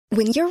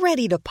When you're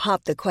ready to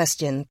pop the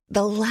question,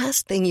 the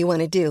last thing you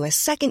want to do is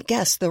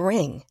second-guess the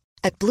ring.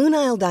 At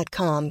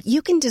BlueNile.com,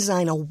 you can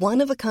design a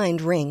one-of-a-kind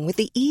ring with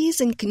the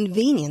ease and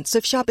convenience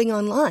of shopping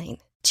online.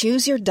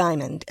 Choose your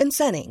diamond and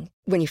setting.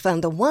 When you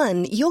find the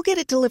one, you'll get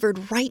it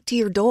delivered right to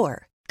your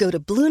door. Go to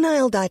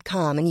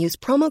BlueNile.com and use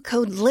promo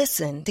code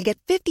LISTEN to get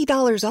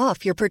 $50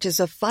 off your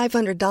purchase of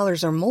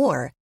 $500 or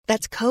more.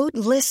 That's code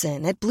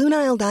LISTEN at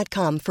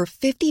BlueNile.com for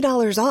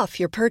 $50 off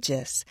your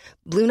purchase.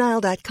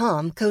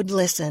 BlueNile.com, code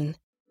LISTEN.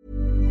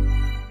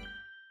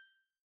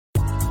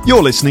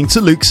 You're listening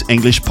to Luke's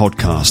English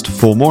Podcast.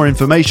 For more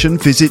information,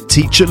 visit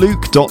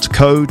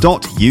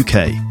teacherluke.co.uk.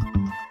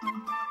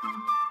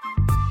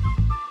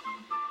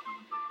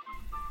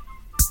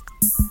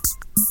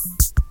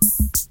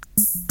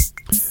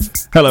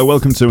 Hello,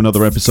 welcome to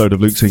another episode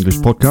of Luke's English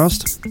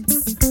Podcast.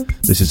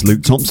 This is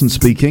Luke Thompson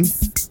speaking.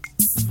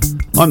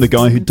 I'm the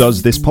guy who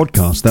does this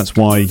podcast. That's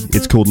why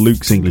it's called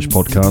Luke's English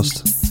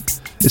Podcast.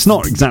 It's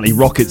not exactly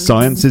rocket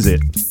science, is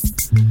it?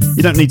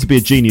 You don't need to be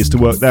a genius to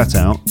work that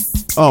out.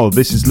 Oh,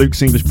 this is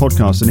Luke's English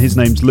Podcast and his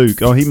name's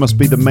Luke. Oh, he must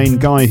be the main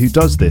guy who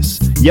does this.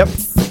 Yep,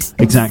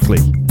 exactly.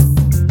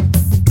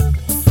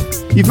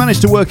 You've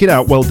managed to work it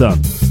out. Well done.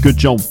 Good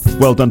job.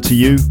 Well done to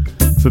you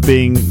for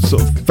being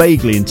sort of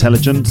vaguely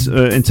intelligent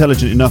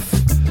enough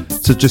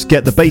to just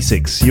get the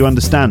basics. You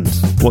understand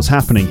what's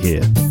happening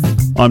here.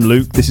 I'm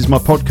Luke. This is my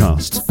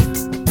podcast.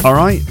 All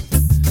right?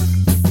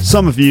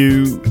 Some of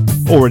you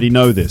already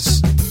know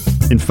this.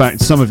 In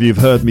fact, some of you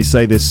have heard me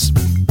say this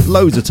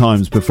loads of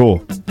times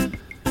before.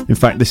 In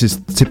fact, this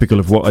is typical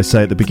of what I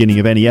say at the beginning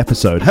of any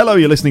episode. Hello,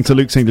 you're listening to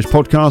Luke's English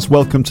Podcast.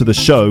 Welcome to the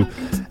show,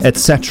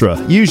 etc.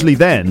 Usually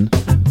then,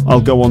 I'll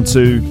go on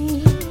to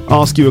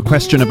ask you a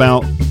question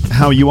about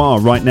how you are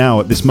right now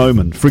at this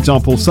moment. For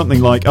example,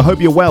 something like, I hope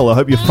you're well, I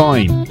hope you're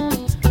fine.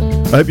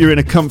 I hope you're in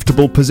a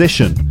comfortable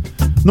position.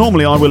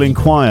 Normally, I will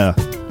inquire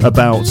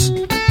about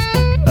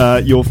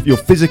your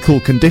physical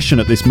condition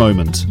at this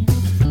moment.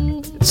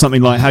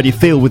 Something like, how do you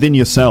feel within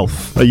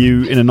yourself? Are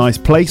you in a nice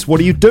place? What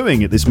are you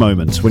doing at this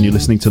moment when you're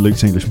listening to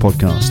Luke's English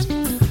Podcast?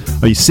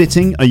 Are you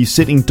sitting? Are you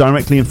sitting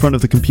directly in front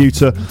of the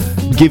computer,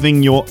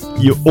 giving your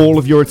all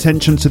of your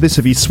attention to this?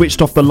 Have you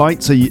switched off the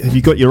lights? Have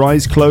you got your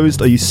eyes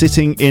closed? Are you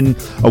sitting in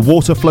a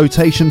water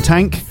flotation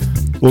tank?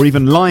 Or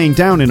even lying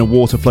down in a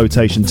water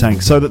flotation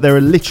tank so that there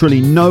are literally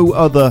no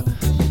other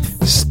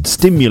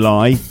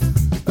stimuli,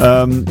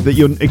 that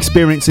you're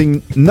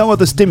experiencing no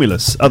other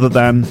stimulus other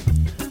than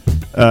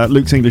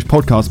Luke's English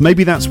Podcast.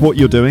 Maybe that's what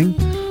you're doing.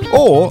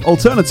 Or,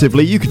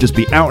 alternatively, you could just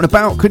be out and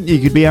about, couldn't you?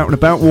 You could be out and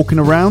about, walking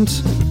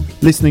around,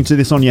 listening to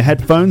this on your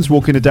headphones,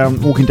 walking down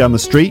the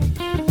street.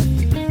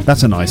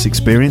 That's a nice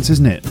experience,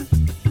 isn't it?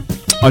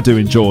 I do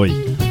enjoy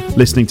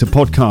listening to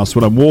podcasts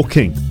when I'm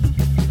walking.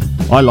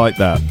 I like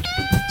that.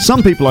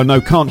 Some people I know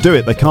can't do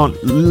it.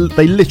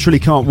 They literally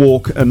can't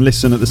walk and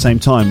listen at the same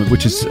time,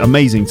 which is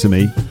amazing to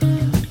me.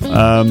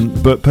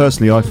 But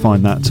personally, I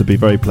find that to be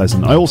very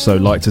pleasant. I also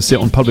like to sit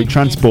on public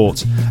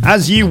transport.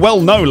 As you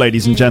well know,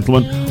 ladies and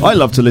gentlemen, I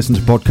love to listen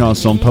to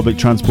podcasts on public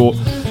transport.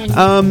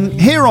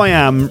 Here I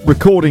am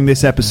recording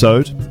this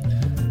episode.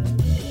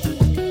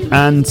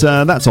 And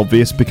that's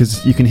obvious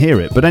because you can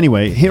hear it. But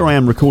anyway, here I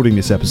am recording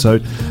this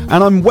episode.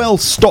 And I'm well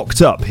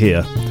stocked up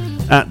here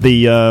at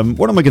the...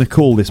 what am I going to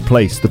call this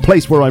place? The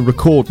place where I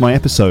record my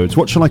episodes.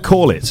 What shall I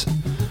call it?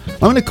 I'm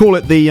going to call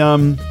it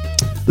the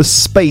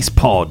Space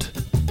Pod.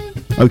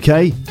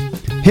 Okay,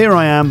 here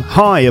I am,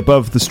 high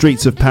above the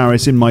streets of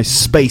Paris in my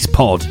space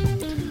pod,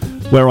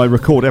 where I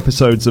record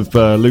episodes of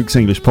Luke's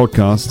English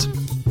Podcast.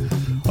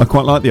 I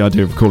quite like the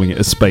idea of calling it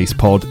a space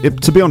pod.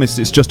 To be honest,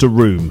 it's just a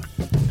room.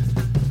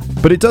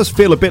 But it does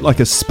feel a bit like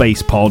a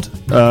space pod,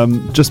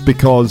 just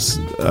because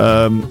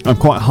I'm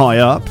quite high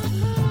up.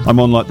 I'm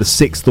on like the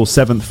 6th or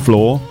 7th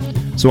floor,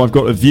 so I've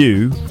got a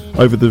view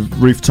over the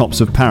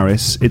rooftops of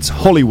Paris. It's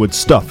Hollywood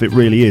stuff, it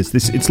really is.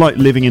 It's like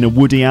living in a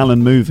Woody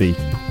Allen movie.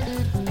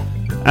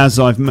 As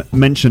I've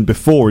mentioned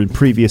before in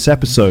previous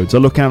episodes, I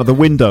look out of the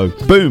window.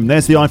 Boom,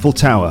 there's the Eiffel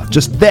Tower.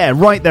 Just there,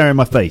 right there in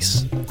my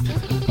face.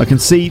 I can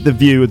see the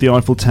view of the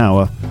Eiffel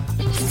Tower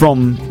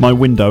from my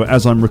window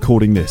as I'm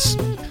recording this.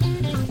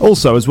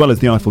 Also, as well as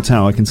the Eiffel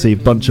Tower, I can see a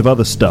bunch of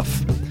other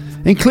stuff,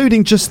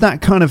 including just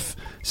that kind of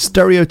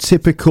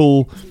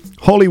stereotypical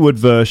Hollywood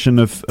version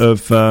of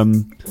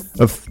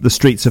the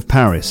streets of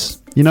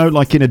Paris. You know,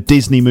 like in a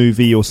Disney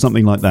movie or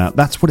something like that.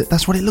 That's what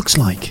it looks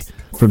like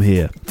from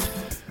here.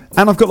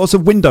 And I've got lots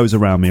of windows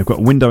around me. I've got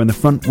a window in the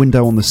front,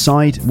 window on the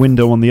side,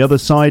 window on the other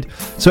side.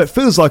 So it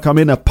feels like I'm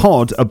in a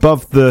pod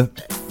above the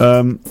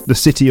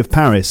city of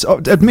Paris.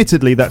 Oh,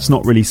 admittedly, that's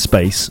not really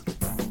space.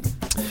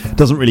 It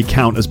doesn't really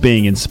count as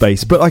being in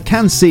space. But I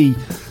can see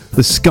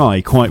the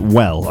sky quite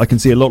well. I can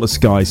see a lot of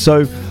sky.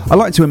 So I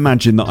like to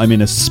imagine that I'm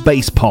in a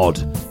space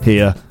pod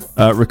here,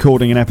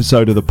 recording an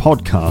episode of the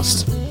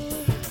podcast.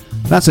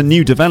 That's a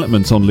new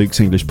development on Luke's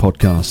English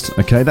Podcast.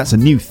 Okay, that's a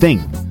new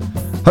thing.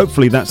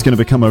 Hopefully that's going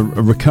to become a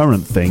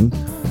recurrent thing.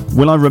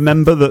 Will I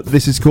remember that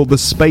this is called the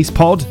Space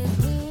Pod?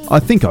 I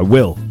think I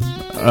will,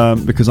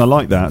 because I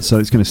like that, so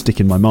it's going to stick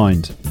in my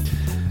mind.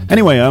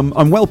 Anyway,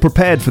 I'm well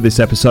prepared for this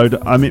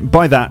episode. I mean,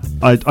 by that,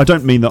 I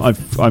don't mean that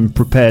I'm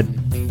prepared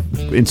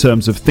in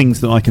terms of things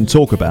that I can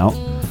talk about.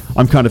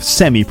 I'm kind of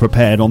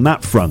semi-prepared on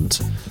that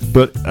front.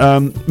 But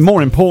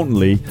more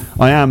importantly,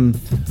 I am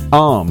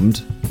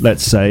armed,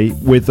 let's say,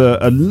 with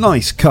a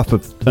nice cup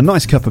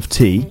of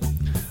tea.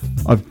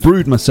 I've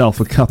brewed myself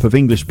a cup of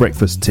English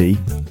breakfast tea,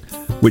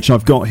 which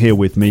I've got here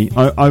with me.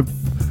 I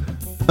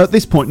at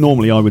this point,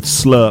 normally I would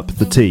slurp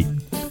the tea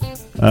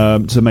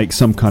to make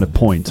some kind of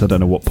point. I don't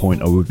know what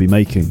point I would be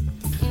making.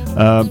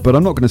 But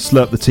I'm not going to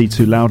slurp the tea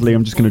too loudly.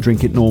 I'm just going to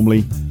drink it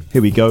normally.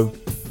 Here we go.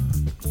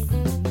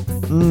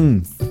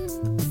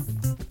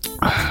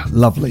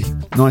 Lovely.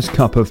 Nice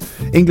cup of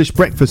English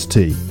breakfast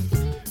tea,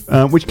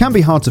 which can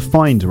be hard to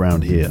find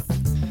around here.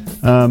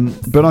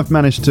 But I've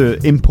managed to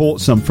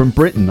import some from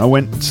Britain. I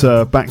went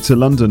back to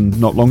London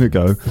not long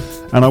ago,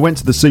 and I went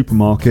to the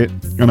supermarket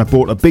and I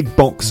bought a big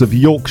box of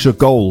Yorkshire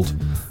Gold,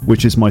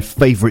 which is my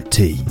favourite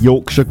tea,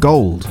 Yorkshire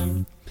Gold.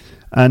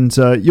 And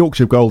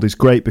Yorkshire Gold is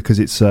great because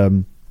it's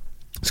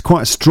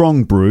quite a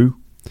strong brew.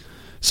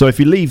 So if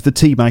you leave the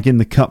tea bag in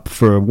the cup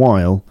for a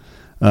while,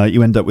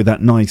 you end up with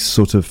that nice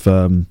sort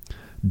of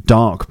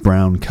dark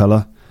brown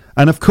colour.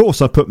 And of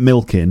course I put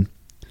milk in.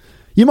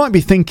 You might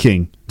be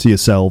thinking to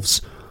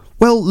yourselves,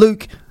 well,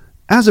 Luke,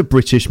 as a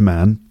British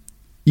man,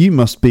 you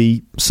must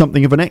be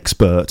something of an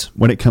expert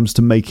when it comes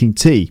to making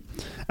tea.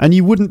 And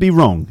you wouldn't be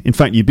wrong. In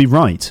fact, you'd be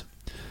right.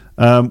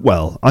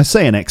 Well, I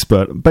say an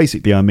expert.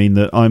 Basically, I mean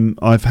that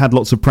I've had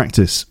lots of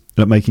practice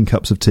at making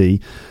cups of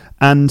tea,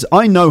 and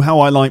I know how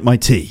I like my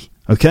tea,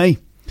 okay?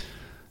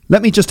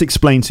 Let me just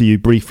explain to you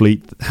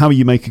briefly how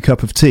you make a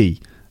cup of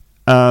tea,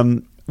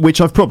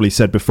 which I've probably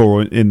said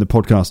before in the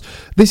podcast.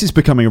 This is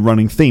becoming a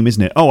running theme,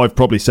 isn't it? Oh, I've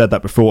probably said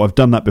that before. I've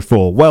done that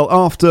before. Well,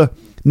 after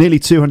nearly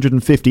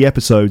 250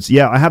 episodes,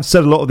 yeah, I have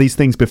said a lot of these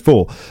things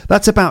before.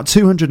 That's about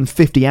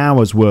 250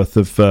 hours worth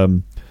of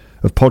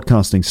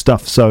podcasting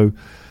stuff. So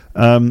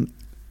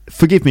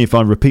forgive me if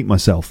I repeat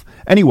myself.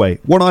 Anyway,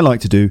 what I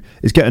like to do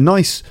is get a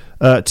nice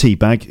tea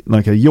bag,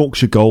 like a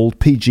Yorkshire Gold,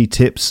 PG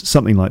Tips,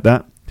 something like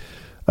that.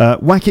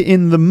 Whack it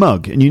in the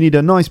mug, and you need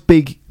a nice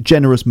big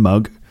generous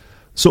mug,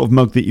 sort of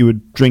mug that you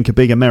would drink a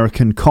big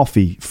American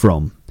coffee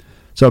from.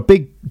 So a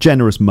big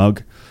generous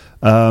mug.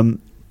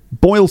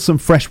 Boil some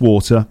fresh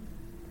water,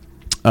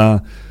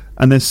 and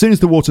then as soon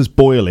as the water's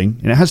boiling,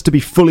 and it has to be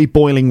fully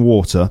boiling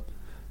water,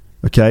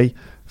 okay,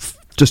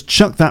 just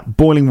chuck that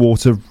boiling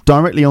water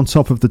directly on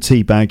top of the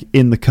tea bag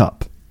in the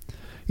cup.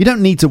 You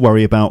don't need to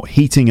worry about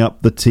heating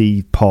up the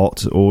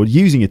teapot or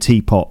using a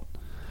teapot.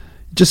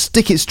 Just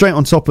stick it straight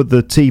on top of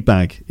the tea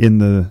bag in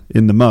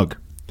the mug,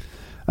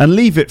 and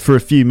leave it for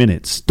a few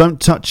minutes. Don't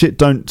touch it.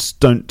 Don't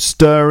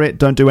stir it.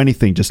 Don't do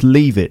anything. Just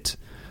leave it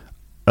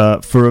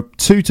for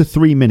 2 to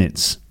 3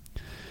 minutes.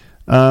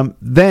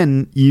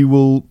 Then you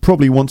will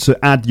probably want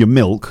to add your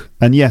milk.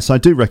 And yes, I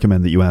do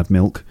recommend that you add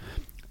milk.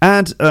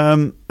 Add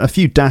a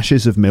few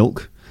dashes of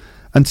milk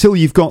until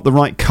you've got the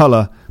right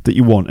colour that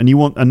you want. And you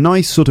want a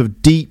nice sort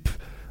of deep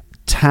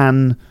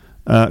tan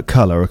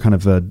colour, a kind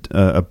of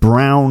a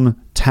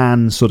brown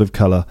tan sort of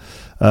colour.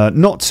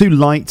 Not too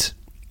light.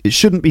 It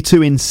shouldn't be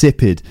too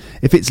insipid.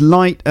 If it's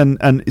light and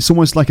it's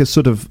almost like a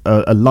sort of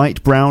a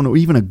light brown or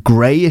even a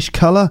greyish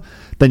colour,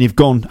 then you've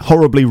gone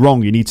horribly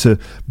wrong. You need to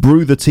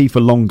brew the tea for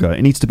longer.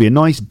 It needs to be a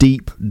nice,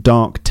 deep,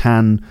 dark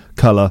tan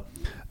colour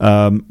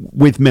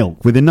with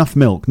milk, with enough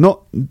milk.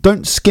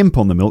 Don't skimp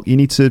on the milk. You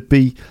need to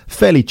be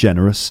fairly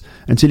generous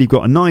until you've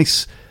got a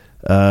nice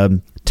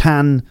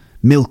tan,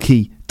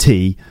 milky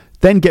tea.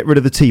 Then get rid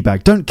of the tea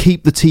bag. Don't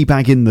keep the tea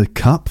bag in the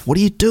cup. What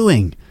are you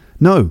doing?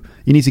 No,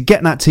 you need to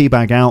get that tea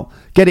bag out,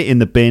 get it in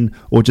the bin,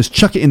 or just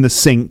chuck it in the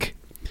sink.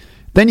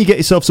 Then you get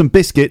yourself some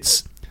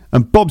biscuits,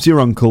 and Bob's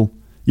your uncle.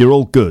 You're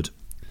all good.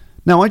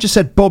 Now, I just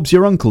said Bob's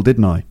your uncle,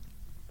 didn't I?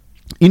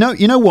 You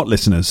know what,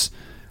 listeners?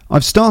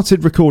 I've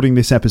started recording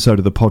this episode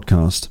of the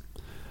podcast,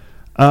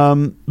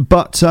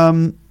 but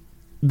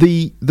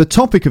the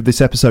topic of this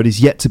episode is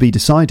yet to be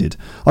decided.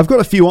 I've got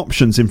a few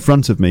options in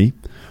front of me.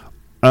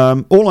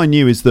 All I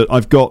knew is that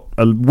I've got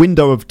a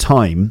window of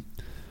time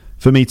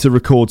for me to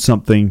record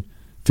something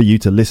for you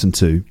to listen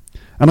to,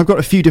 and I've got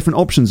a few different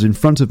options in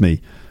front of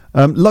me.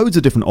 Loads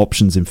of different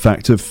options, in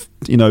fact, of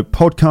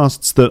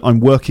podcasts that I'm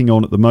working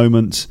on at the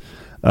moment,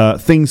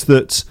 things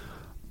that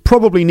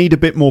probably need a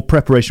bit more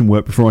preparation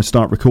work before I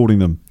start recording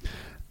them.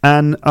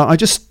 And I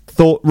just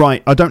thought,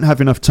 right, I don't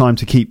have enough time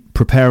to keep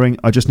preparing.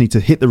 I just need to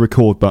hit the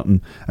record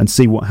button and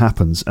see what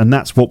happens, and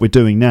that's what we're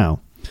doing now.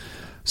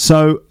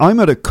 So I'm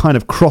at a kind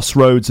of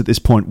crossroads at this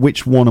point.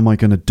 Which one am I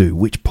going to do?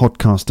 Which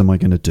podcast am I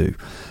going to do?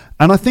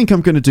 And I think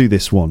I'm going to do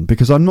this one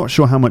because I'm not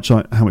sure how much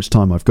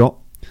time I've got.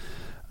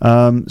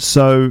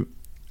 So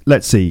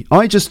let's see.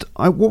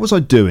 What was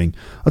I doing?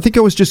 I think I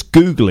was just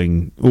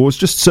Googling or was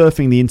just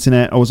surfing the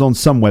internet. I was on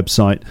some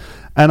website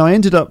and I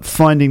ended up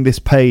finding this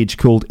page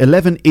called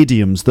 11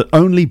 Idioms That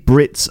Only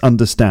Brits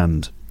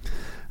Understand.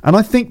 And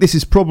I think this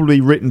is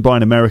probably written by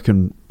an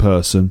American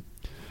person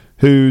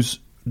who's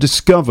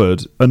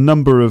discovered a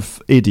number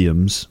of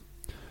idioms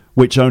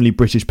which only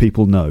British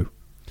people know.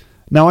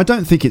 Now, I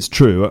don't think it's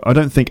true. I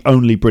don't think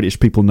only British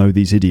people know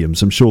these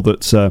idioms. I'm sure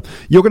that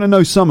you're going to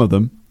know some of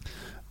them.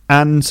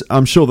 And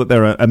I'm sure that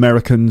there are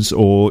Americans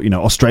or,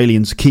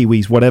 Australians,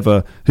 Kiwis,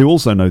 whatever, who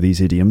also know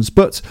these idioms.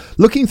 But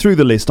looking through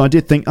the list, I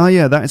did think,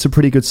 that is a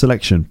pretty good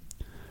selection.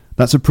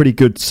 That's a pretty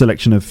good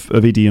selection of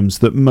idioms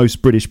that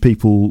most British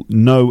people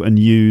know and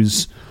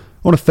use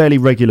on a fairly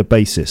regular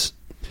basis.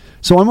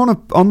 So I'm on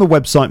the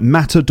website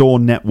Matador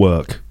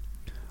Network.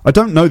 I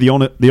don't know the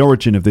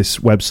origin of this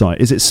website.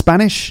 Is it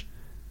Spanish?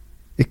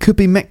 It could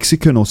be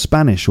Mexican or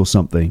Spanish or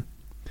something.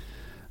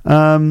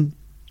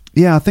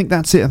 Yeah, I think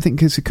that's it. I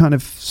think it's a kind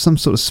of some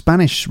sort of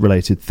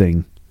Spanish-related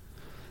thing.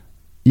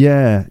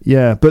 Yeah.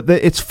 But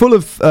it's full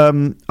of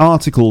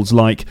articles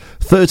like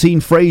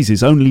 13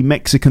 phrases only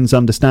Mexicans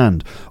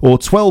understand, or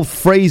 12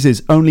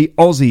 phrases only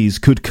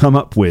Aussies could come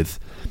up with,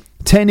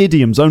 10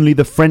 idioms only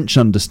the French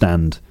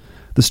understand,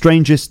 the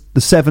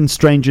 7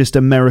 strangest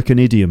American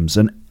idioms,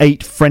 and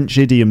 8 French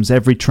idioms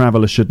every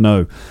traveller should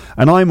know.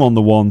 And I'm on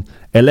the one,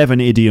 11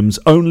 idioms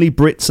only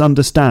Brits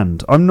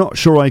understand. I'm not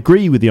sure I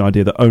agree with the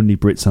idea that only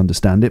Brits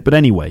understand it, but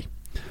anyway,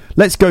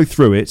 let's go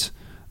through it.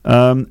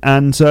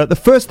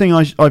 The first thing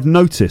I've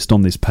noticed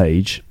on this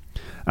page,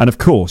 and of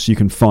course you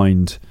can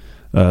find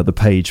the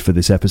page for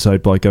this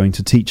episode by going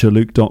to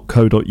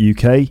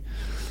teacherluke.co.uk,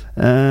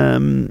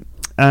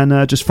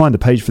 and just find the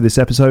page for this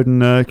episode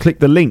and click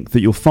the link that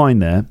you'll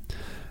find there.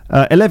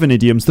 11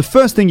 idioms. The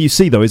first thing you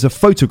see, though, is a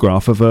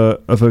photograph of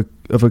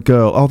a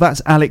girl. Oh, that's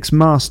Alex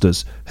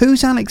Masters.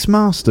 Who's Alex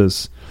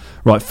Masters?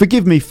 Right,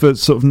 forgive me for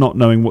sort of not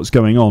knowing what's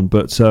going on,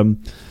 but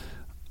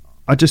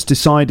I just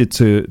decided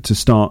to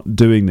start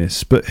doing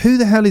this. But who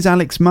the hell is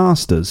Alex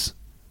Masters?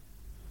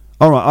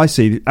 All right, I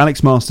see.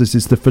 Alex Masters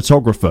is the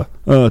photographer.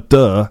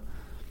 Duh.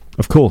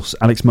 Of course,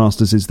 Alex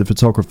Masters is the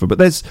photographer. But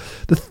there's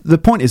the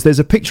point is, there's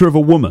a picture of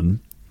a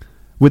woman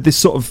with this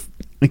sort of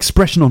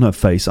expression on her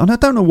face. And I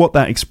don't know what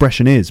that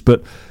expression is,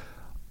 but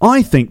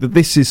I think that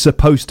this is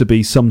supposed to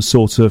be some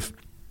sort of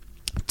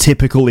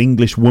typical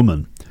English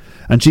woman.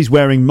 And she's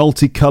wearing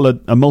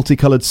a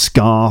multicolored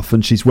scarf,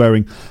 and she's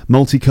wearing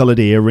multicolored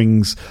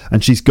earrings,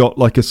 and she's got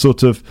like a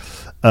sort of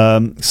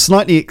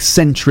slightly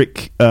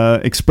eccentric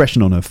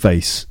expression on her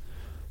face.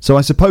 So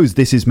I suppose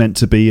this is meant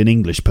to be an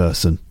English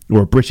person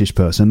or a British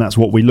person. That's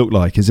what we look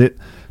like, is it,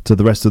 to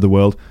the rest of the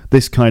world?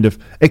 This kind of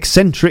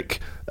eccentric,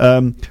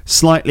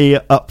 slightly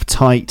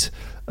uptight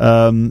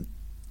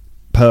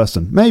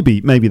person.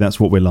 Maybe that's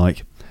what we're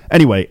like.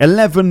 Anyway,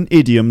 11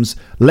 idioms.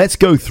 Let's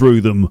go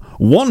through them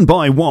one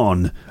by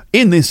one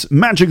in this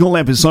magical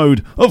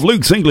episode of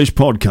Luke's English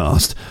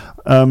Podcast.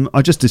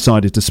 I just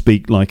decided to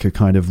speak like a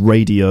kind of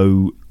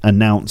radio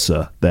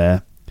announcer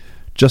there,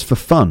 just for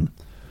fun.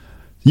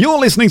 You're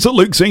listening to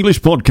Luke's English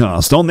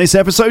Podcast. On this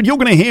episode, you're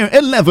going to hear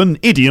 11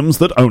 idioms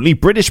that only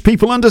British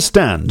people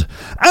understand.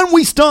 And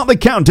we start the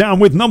countdown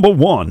with number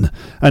 1.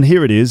 And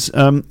here it is.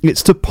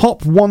 It's to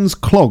pop one's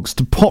clogs,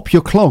 to pop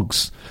your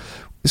clogs.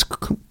 It's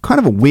kind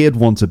of a weird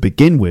one to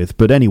begin with,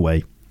 but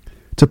anyway,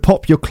 to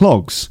pop your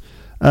clogs.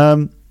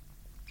 And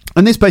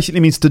this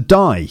basically means to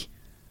die.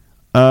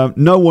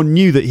 No one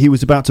knew that he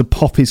was about to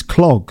pop his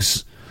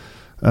clogs.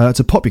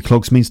 To pop your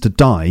clogs means to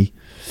die.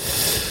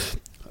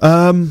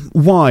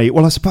 Why?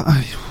 Well, I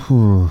suppose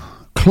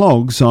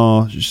clogs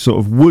are sort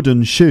of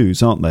wooden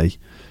shoes, aren't they?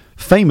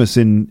 Famous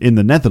in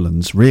the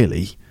Netherlands,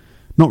 really.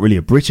 Not really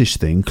a British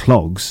thing,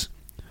 clogs.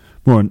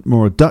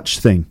 More a Dutch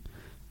thing.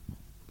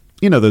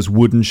 You know those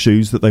wooden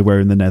shoes that they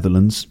wear in the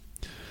Netherlands.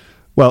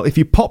 Well, if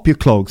you pop your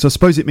clogs, I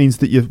suppose it means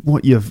that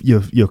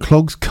your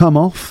clogs come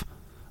off.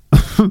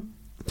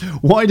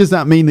 Why does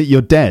that mean that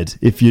you're dead?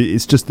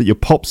 It's just that your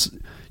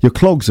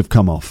clogs have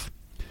come off.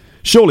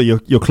 Surely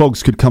your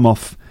clogs could come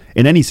off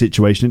in any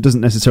situation. It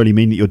doesn't necessarily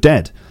mean that you're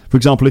dead. For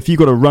example, if you've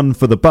got to run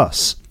for the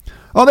bus.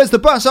 Oh, there's the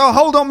bus. Oh,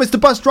 hold on, Mr.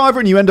 Bus Driver.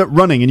 And you end up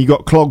running and you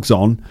got clogs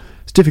on.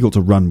 It's difficult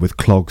to run with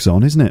clogs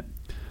on, isn't it?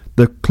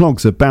 The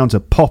clogs are bound to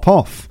pop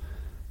off.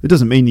 It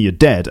doesn't mean that you're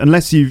dead.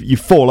 Unless you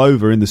fall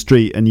over in the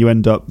street and you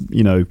end up,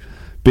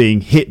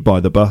 being hit by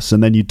the bus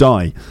and then you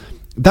die.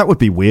 That would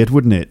be weird,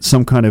 wouldn't it?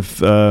 Some kind of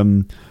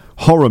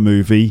horror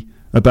movie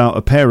about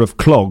a pair of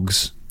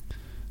clogs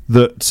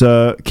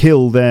that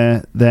kill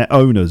their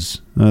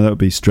owners. That would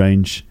be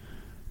strange.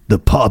 The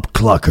pop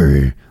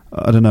clocker.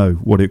 I don't know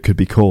what it could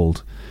be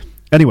called.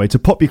 Anyway, to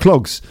pop your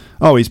clogs.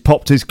 Oh, he's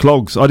popped his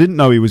clogs. I didn't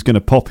know he was going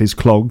to pop his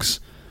clogs.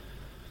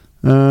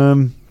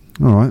 All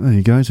right, there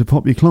you go. To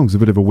pop your clogs, a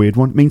bit of a weird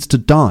one. It means to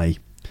die.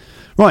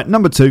 Right,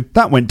 number 2.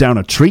 That went down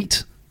a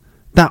treat.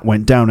 That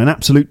went down an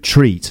absolute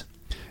treat.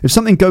 If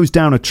something goes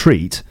down a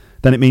treat,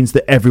 then it means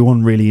that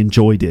everyone really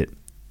enjoyed it.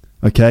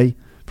 Okay?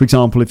 For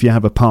example, if you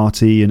have a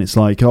party and it's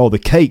like, oh, the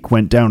cake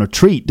went down a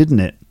treat, didn't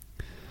it?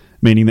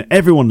 Meaning that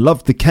everyone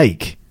loved the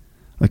cake.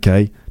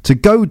 Okay? To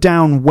go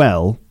down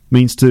well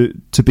means to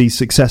be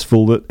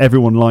successful, that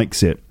everyone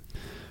likes it.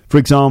 For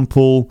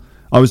example,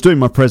 I was doing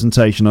my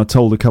presentation, I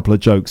told a couple of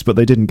jokes, but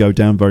they didn't go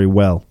down very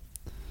well.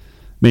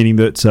 Meaning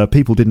that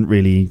people didn't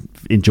really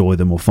enjoy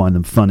them or find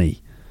them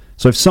funny.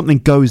 So if something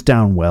goes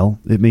down well,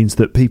 it means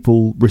that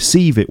people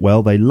receive it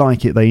well, they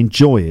like it, they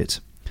enjoy it.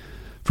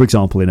 For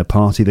example, in a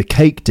party, the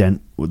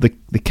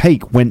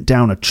cake went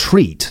down a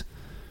treat.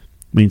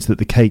 Means that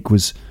the cake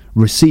was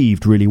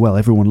received really well.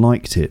 Everyone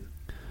liked it.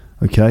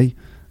 Okay.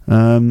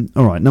 All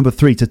right. Number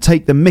 3, to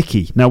take the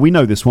mickey. Now, we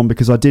know this one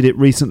because I did it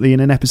recently in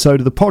an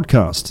episode of the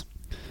podcast.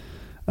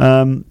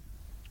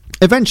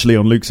 Eventually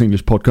on Luke's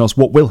English Podcast,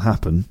 what will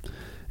happen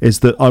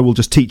is that I will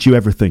just teach you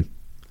everything.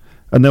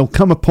 And there'll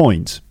come a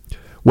point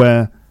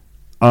where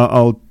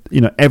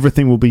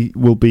everything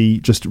will be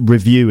just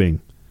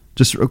reviewing.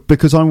 Just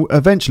because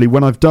eventually,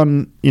 when I've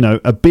done, 1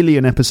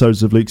 billion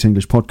episodes of Luke's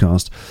English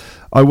Podcast,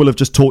 I will have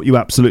just taught you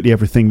absolutely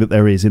everything that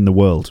there is in the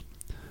world.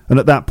 And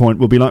at that point,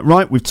 we'll be like,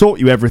 right, we've taught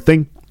you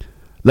everything.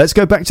 Let's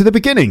go back to the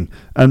beginning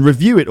and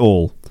review it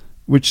all,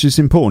 which is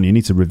important. You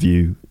need to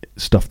review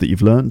stuff that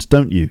you've learned,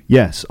 don't you?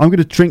 Yes. I'm going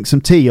to drink some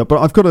tea, but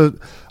I've got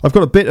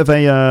a bit of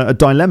a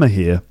dilemma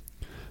here,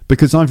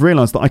 because I've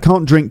realised that I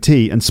can't drink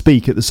tea and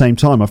speak at the same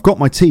time. I've got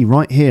my tea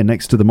right here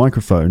next to the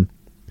microphone,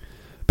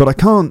 but I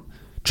can't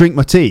drink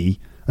my tea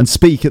and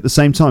speak at the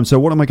same time. So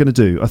what am I going to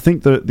do? I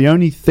think that the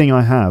only thing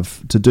I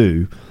have to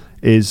do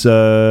is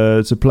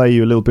to play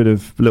you a little bit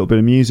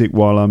of music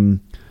while I'm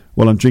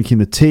drinking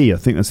the tea. I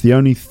think that's the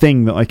only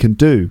thing that I can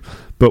do.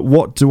 But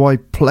what do I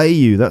play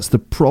you? That's the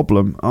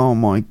problem. Oh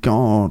my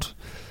God.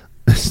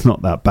 It's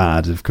not that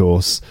bad, of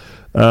course.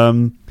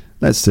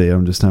 Let's see.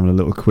 I'm just having a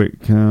little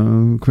quick look.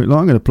 I'm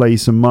going to play you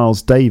some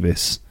Miles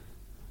Davis.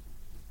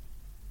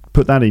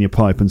 Put that in your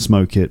pipe and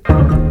smoke it.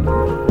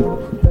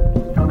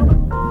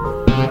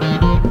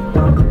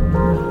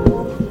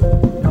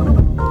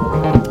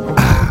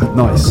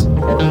 Nice.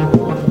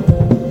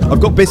 I've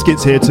got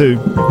biscuits here too.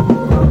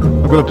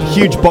 I've got a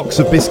huge box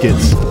of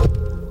biscuits.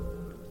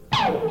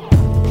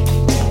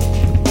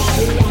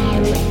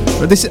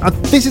 But this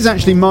is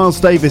actually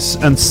Miles Davis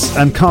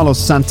and Carlos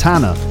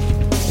Santana.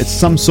 It's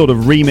some sort of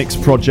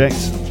remix project.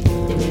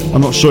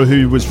 I'm not sure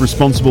who was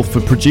responsible for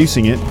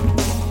producing it,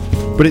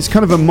 but it's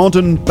kind of a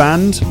modern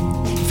band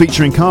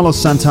featuring Carlos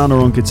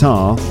Santana on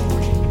guitar,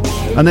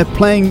 and they're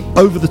playing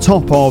over the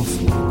top of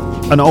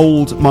an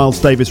old Miles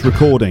Davis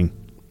recording.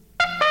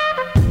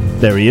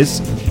 There he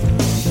is.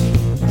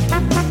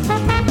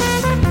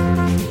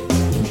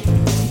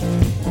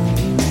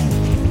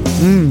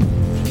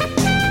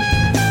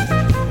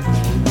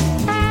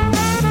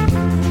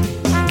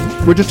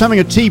 We're just having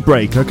a tea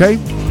break, okay?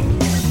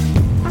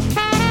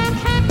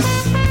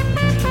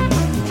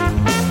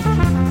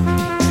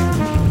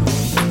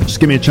 Just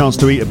give me a chance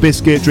to eat a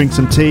biscuit, drink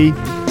some tea.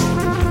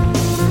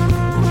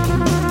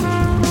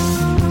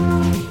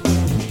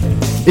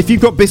 If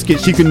you've got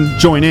biscuits, you can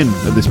join in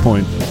at this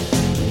point.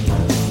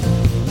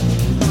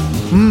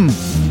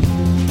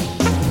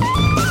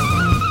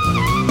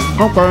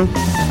 Okay.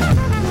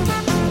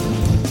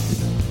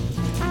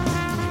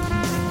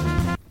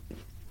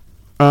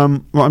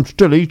 Well, I'm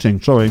still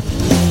eating, sorry.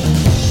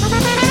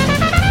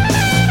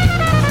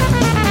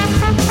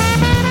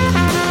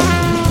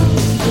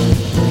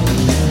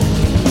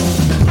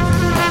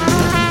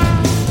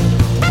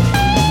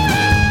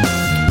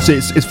 See,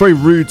 it's very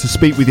rude to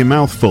speak with your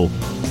mouth full.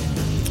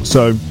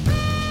 So,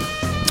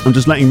 I'm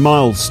just letting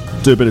Miles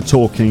do a bit of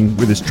talking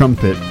with his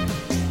trumpet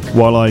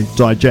while I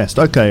digest.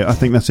 Okay, I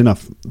think that's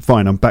enough.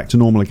 Fine, I'm back to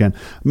normal again.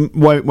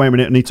 Wait a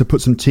minute, I need to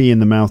put some tea in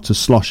the mouth to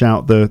slosh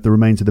out the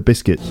remains of the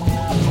biscuits.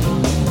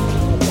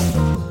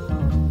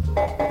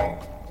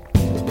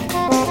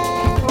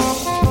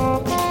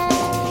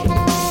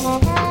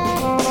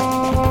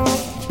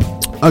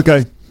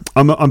 Okay,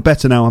 I'm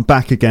better now. I'm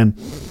back again.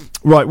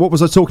 Right, what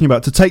was I talking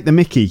about? To take the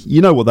mickey.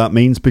 You know what that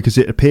means because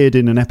it appeared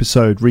in an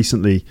episode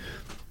recently,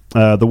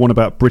 the one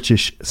about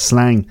British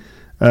slang.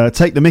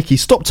 Take the mickey.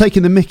 Stop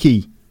taking the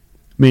mickey,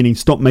 meaning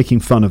stop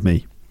making fun of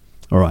me.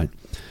 All right.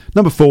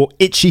 Number 4,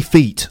 itchy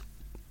feet.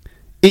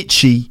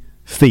 Itchy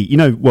feet. You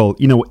know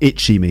what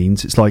itchy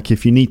means. It's like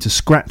if you need to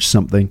scratch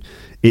something,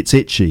 it's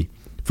itchy.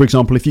 For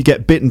example, if you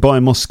get bitten by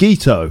a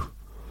mosquito,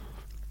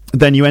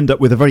 then you end up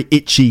with a very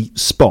itchy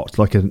spot,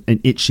 like an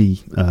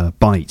itchy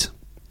bite.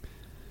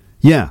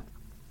 Yeah.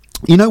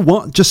 You know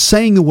what? Just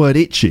saying the word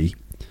itchy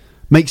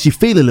makes you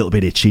feel a little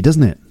bit itchy,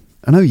 doesn't it?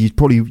 I know you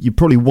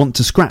probably want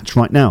to scratch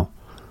right now.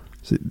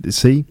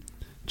 See?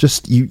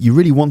 Just you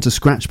really want to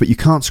scratch, but you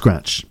can't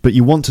scratch. But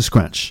you want to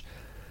scratch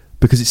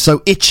because it's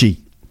so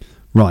itchy.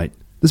 Right.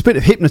 There's a bit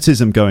of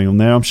hypnotism going on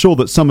there. I'm sure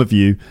that some of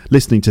you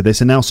listening to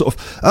this are now sort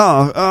of,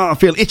 I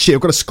feel itchy,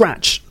 I've got to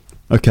scratch.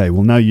 Okay,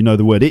 well now you know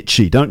the word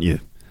itchy, don't you?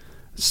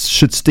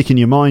 Should stick in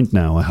your mind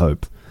now, I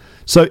hope.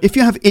 So if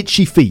you have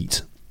itchy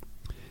feet,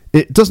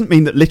 it doesn't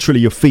mean that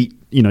literally your feet,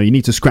 you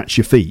need to scratch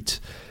your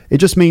feet. It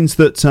just means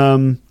that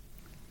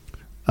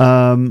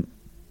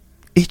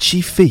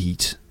itchy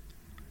feet.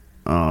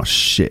 Oh,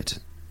 shit.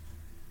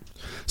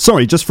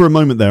 Sorry, just for a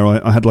moment there,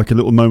 I had like a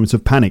little moment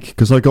of panic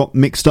because I got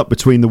mixed up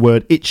between the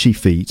word itchy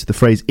feet, the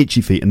phrase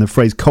itchy feet, and the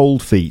phrase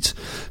cold feet.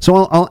 So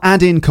I'll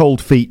add in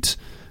cold feet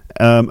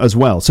as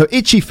well. So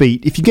itchy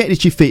feet, if you get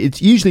itchy feet,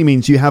 it usually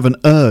means you have an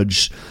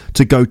urge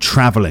to go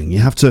travelling. You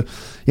have to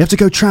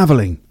go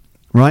travelling.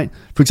 right?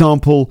 For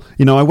example,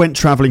 I went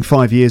traveling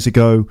 5 years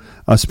ago.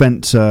 I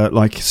spent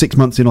like 6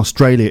 months in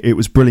Australia. It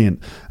was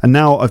brilliant. And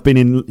now I've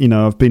been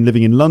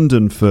living in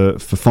London for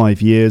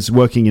 5 years,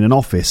 working in an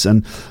office,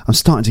 and I'm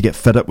starting to get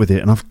fed up with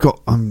it. And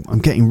I'm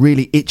getting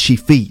really itchy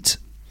feet.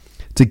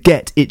 To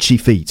get itchy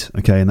feet,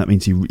 okay, and that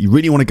means you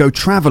really want to go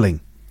traveling,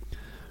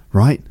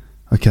 right?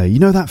 Okay, you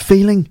know that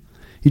feeling?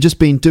 You've just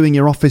been doing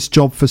your office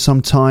job for some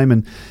time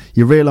and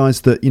you realise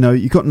that,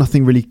 you've got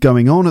nothing really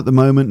going on at the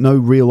moment, no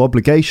real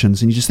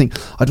obligations, and you just think,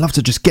 I'd love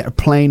to just get a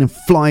plane and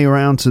fly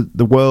around to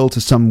the world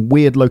to some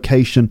weird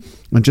location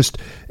and just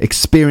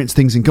experience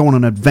things and go on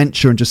an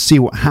adventure and just see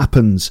what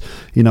happens.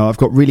 I've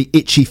got really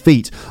itchy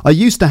feet. I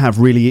used to have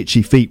really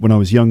itchy feet when I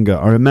was younger.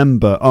 I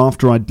remember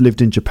after I'd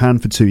lived in Japan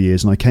for 2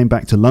 years and I came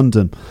back to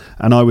London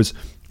and I was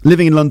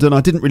living in London,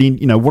 I didn't really,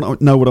 know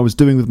what I was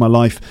doing with my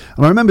life.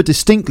 And I remember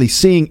distinctly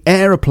seeing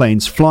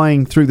aeroplanes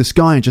flying through the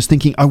sky and just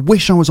thinking, I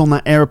wish I was on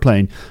that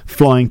aeroplane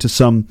flying to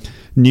some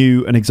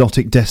new and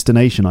exotic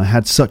destination. I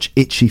had such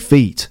itchy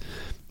feet.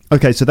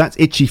 Okay, so that's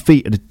itchy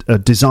feet, a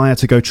desire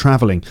to go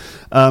travelling.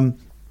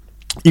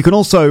 You can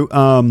also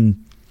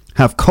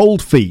have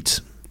cold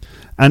feet.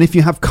 And if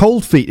you have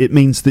cold feet, it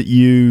means that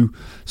you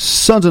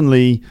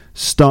suddenly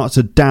start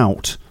to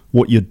doubt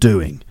what you're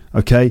doing.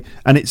 Okay,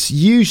 and it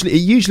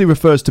usually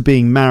refers to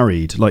being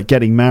married, like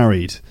getting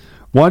married.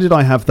 Why did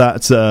I have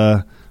that?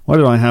 Why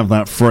did I have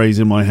that phrase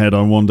in my head?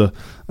 I wonder.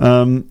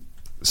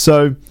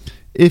 So,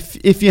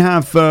 if you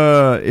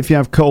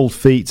have cold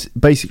feet,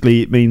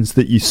 basically it means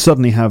that you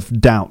suddenly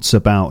have doubts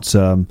about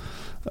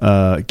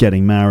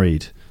getting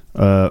married.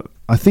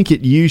 I think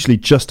it usually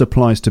just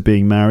applies to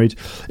being married.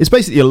 It's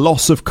basically a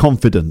loss of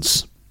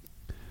confidence.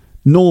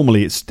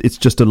 Normally, it's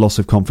just a loss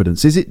of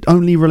confidence. Is it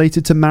only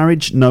related to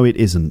marriage? No, it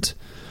isn't.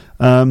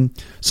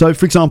 So,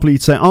 for example,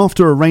 you'd say,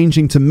 after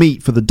arranging to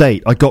meet for the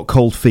date, I got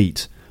cold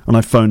feet and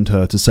I phoned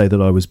her to say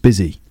that I was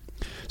busy.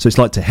 So it's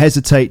like to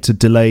hesitate, to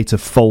delay, to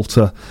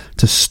falter,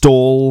 to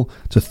stall,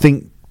 to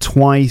think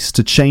twice,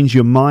 to change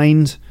your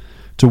mind,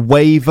 to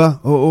waver.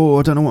 Oh,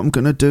 I don't know what I'm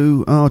going to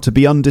do. Oh, to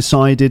be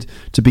undecided,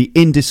 to be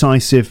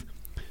indecisive,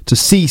 to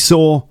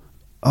seesaw.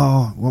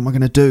 Oh, what am I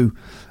going to do?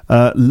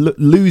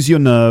 Lose your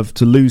nerve,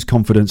 to lose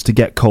confidence, to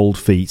get cold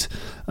feet.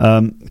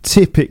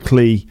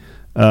 Typically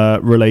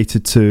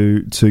related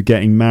to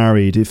getting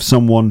married. If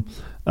someone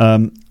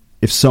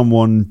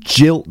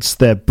jilts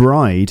their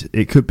bride,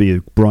 it could be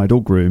a bride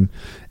or groom.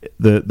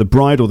 The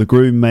bride or the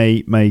groom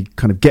may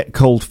kind of get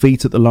cold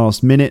feet at the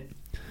last minute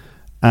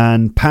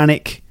and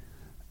panic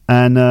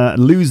and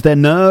lose their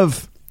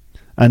nerve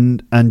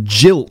and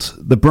jilt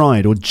the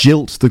bride or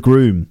jilt the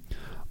groom.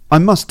 I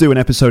must do an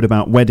episode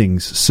about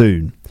weddings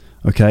soon.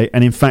 Okay,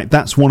 and in fact,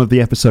 that's one of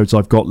the episodes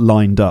I've got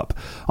lined up.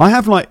 I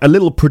have like a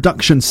little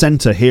production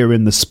centre here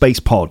in the Space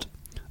Pod.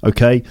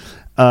 Okay,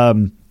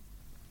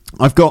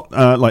 I've got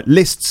like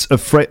lists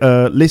of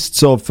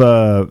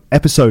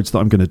episodes that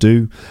I'm going to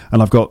do,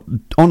 and I've got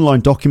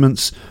online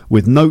documents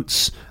with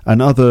notes and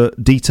other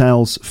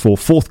details for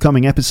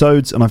forthcoming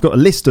episodes, and I've got a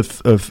list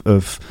of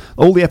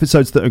all the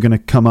episodes that are going to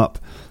come up.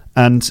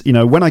 And,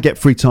 when I get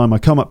free time, I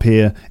come up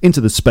here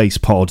into the Space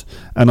Pod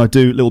and I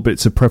do little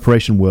bits of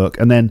preparation work,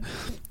 and then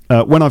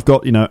when I've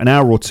got, an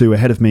hour or two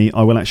ahead of me,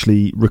 I will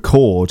actually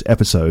record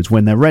episodes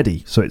when they're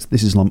ready. So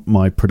this is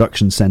my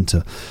production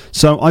centre.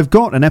 So I've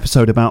got an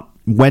episode about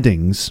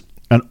weddings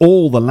and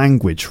all the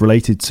language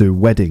related to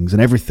weddings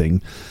and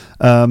everything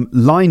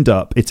lined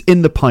up. It's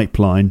in the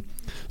pipeline.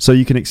 So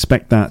you can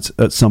expect that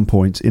at some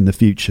point in the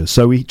future.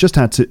 So we just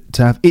had to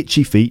have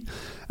itchy feet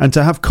and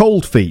to have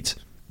cold feet.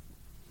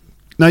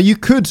 Now, you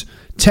could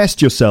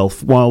test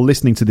yourself while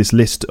listening to this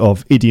list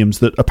of idioms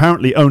that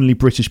apparently only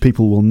British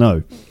people will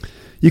know.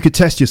 You could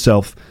test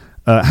yourself.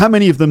 How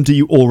many of them do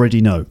you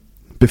already know?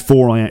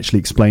 Before I actually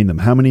explain them,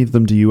 how many of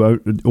them do you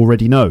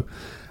already know?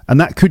 And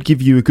that could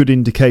give you a good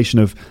indication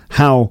of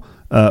how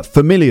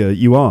familiar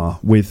you are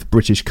with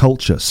British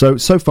culture. So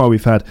far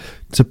we've had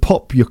to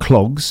pop your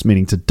clogs,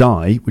 meaning to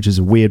die, which is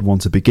a weird one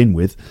to begin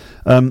with.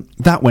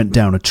 That went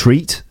down a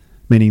treat,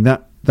 meaning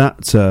that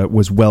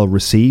was well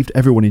received.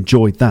 Everyone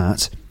enjoyed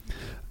that.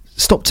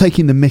 Stop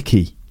taking the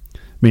mickey,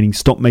 meaning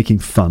stop making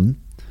fun.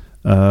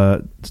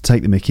 To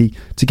take the mickey,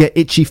 to get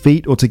itchy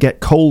feet or to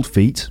get cold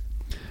feet.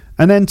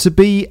 And then to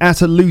be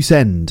at a loose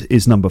end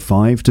is number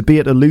 5. To be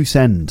at a loose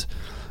end.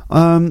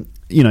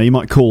 You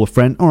might call a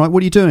friend. All right,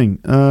 what are you doing?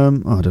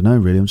 I don't know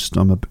really.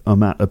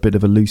 I'm at a bit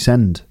of a loose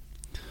end.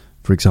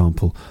 For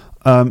example,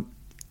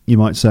 you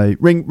might say,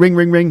 ring, ring,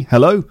 ring, ring.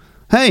 Hello.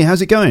 Hey,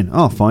 how's it going?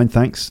 Oh, fine,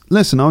 thanks.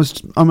 Listen,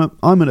 I'm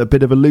at a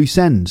bit of a loose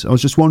end. I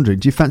was just wondering,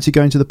 do you fancy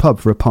going to the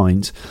pub for a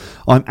pint?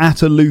 I'm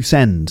at a loose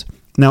end.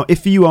 Now,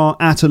 if you are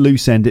at a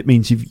loose end, it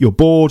means you're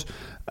bored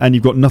and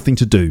you've got nothing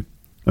to do.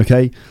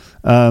 Okay.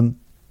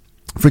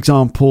 For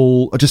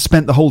example, I just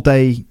spent the whole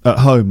day at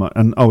home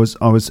and I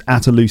was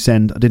at a loose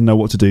end. I didn't know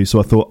what to do,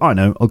 so I thought, I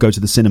know, I'll go to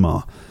the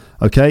cinema.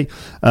 Okay.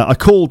 I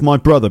called my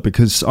brother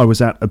because I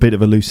was at a bit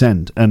of a loose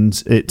end,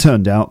 and it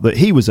turned out that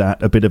he was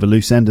at a bit of a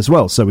loose end as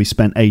well. So we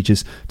spent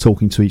ages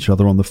talking to each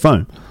other on the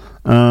phone.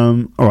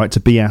 All right. To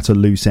be at a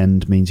loose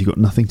end means you've got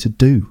nothing to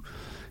do.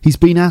 He's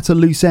been at a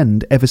loose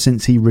end ever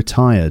since he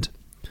retired.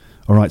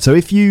 All right, so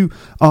if you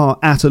are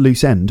at a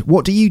loose end,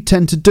 what do you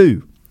tend to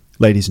do,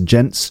 ladies and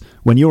gents,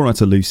 when you're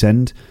at a loose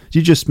end? Do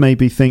you just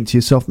maybe think to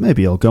yourself,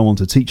 maybe I'll go on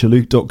to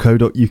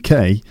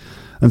teacherluke.co.uk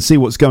and see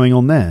what's going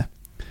on there?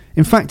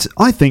 In fact,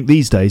 I think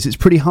these days it's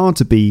pretty hard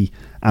to be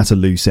at a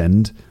loose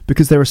end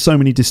because there are so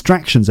many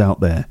distractions out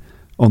there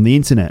on the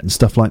internet and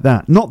stuff like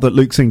that. Not that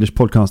Luke's English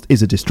Podcast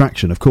is a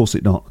distraction. Of course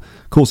it's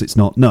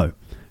not. No,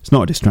 it's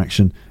not a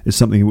distraction. It's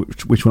something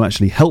which will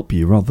actually help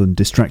you rather than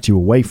distract you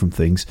away from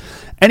things.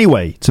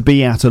 Anyway, to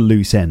be at a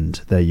loose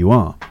end, there you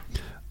are.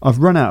 I've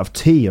run out of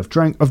tea. I've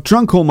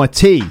drunk all my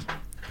tea.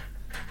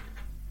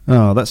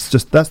 Oh, that's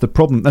the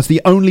problem. That's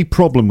the only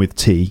problem with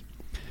tea,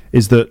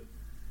 is that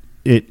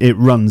it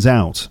runs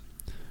out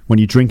when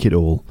you drink it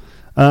all.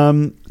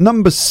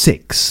 Number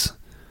 6.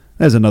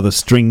 There's another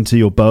string to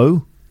your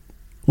bow.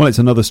 Well, it's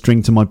another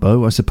string to my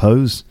bow, I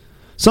suppose.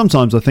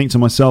 Sometimes I think to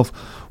myself,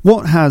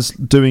 what has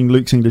doing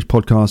Luke's English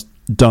Podcast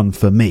done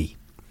for me?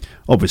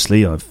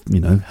 Obviously, I've,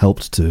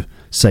 helped to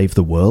save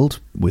the world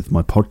with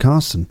my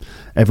podcast, and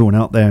everyone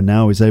out there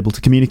now is able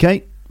to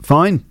communicate.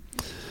 Fine.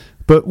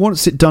 But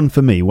what's it done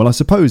for me? Well, I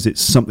suppose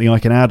it's something I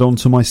can add on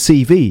to my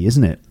CV,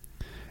 isn't it?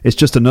 It's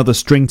just another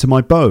string to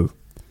my bow.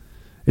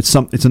 It's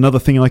another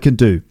thing I can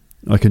do.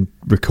 I can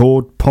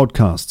record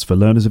podcasts for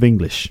learners of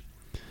English,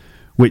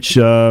 which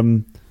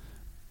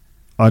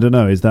I don't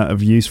know. Is that a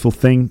useful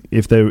thing?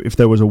 If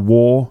there was a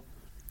war,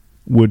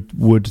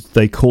 would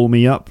they call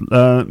me up,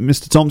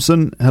 Mr.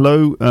 Thompson?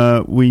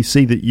 Hello. We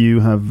see that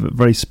you have a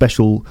very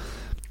special,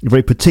 a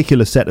very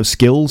particular set of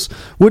skills.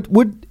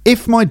 Would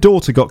if my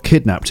daughter got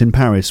kidnapped in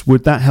Paris,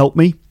 would that help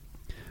me?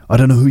 I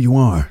don't know who you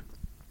are.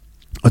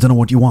 I don't know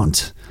what you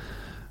want.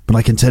 But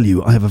I can tell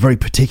you, I have a very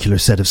particular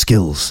set of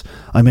skills.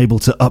 I'm able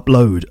to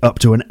upload up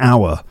to an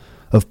hour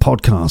of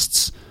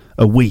podcasts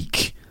a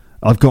week.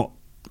 I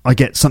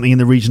get something in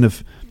the region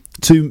of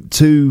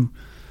 20,000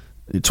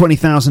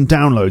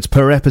 downloads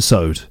per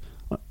episode.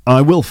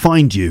 I will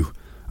find you,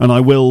 and I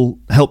will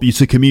help you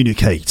to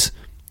communicate.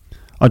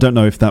 I don't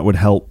know if that would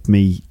help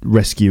me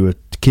rescue a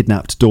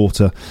kidnapped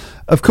daughter.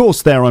 Of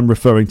course, there I'm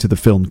referring to the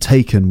film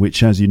Taken,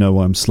 which, as you know,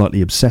 I'm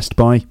slightly obsessed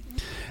by.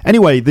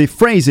 Anyway, the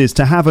phrase is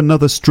to have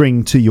another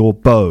string to your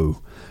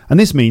bow, and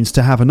this means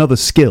to have another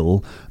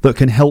skill that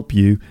can help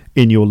you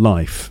in your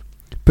life,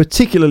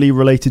 particularly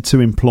related to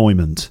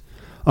employment.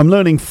 I'm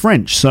learning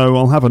French, so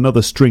I'll have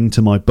another string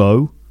to my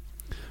bow.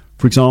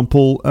 For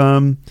example,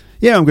 I'm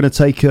going to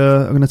take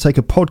a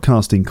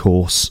podcasting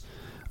course,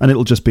 and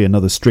it'll just be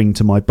another string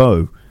to my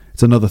bow.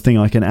 It's another thing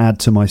I can add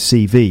to my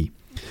CV.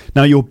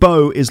 Now, your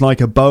bow is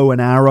like a bow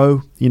and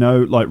arrow,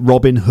 like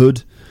Robin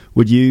Hood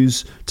would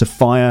use to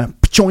fire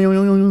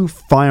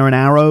an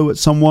arrow at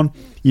someone.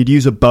 You'd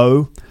use a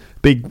bow,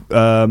 big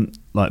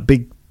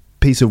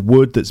piece of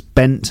wood that's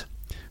bent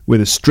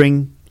with a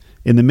string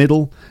in the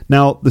middle.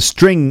 Now, the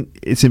string,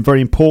 it's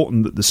very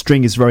important that the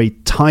string is very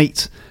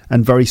tight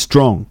and very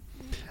strong.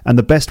 And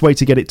the best way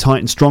to get it tight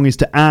and strong is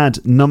to add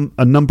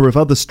a number of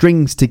other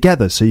strings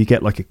together. So you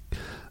get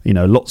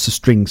lots of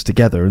strings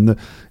together. And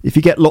if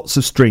you get lots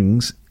of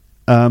strings,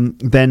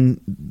 then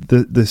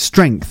the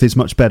strength is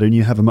much better and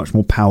you have a much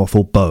more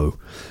powerful bow.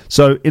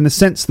 So in the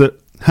sense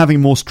that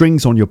having more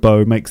strings on your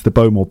bow makes the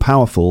bow more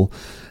powerful,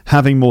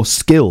 having more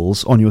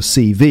skills on your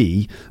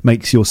CV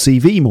makes your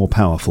CV more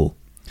powerful.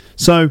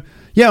 So,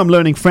 yeah, I'm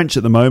learning French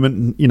at the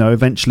moment. And,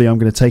 eventually I'm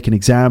going to take an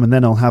exam and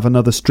then I'll have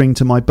another string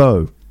to my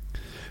bow.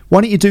 Why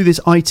don't you do this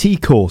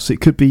IT course?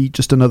 It could be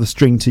just another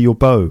string to your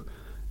bow.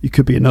 It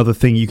could be another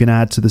thing you can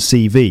add to the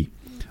CV.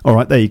 All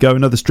right, there you go.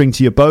 Another string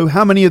to your bow.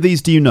 How many of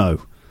these do you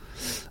know?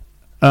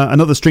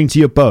 Another string to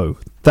your bow.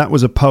 That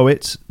was a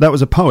poet. That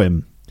was a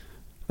poem.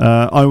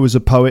 I was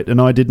a poet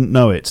and I didn't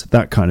know it.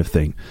 That kind of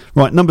thing.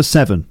 Right, number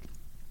 7.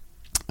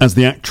 As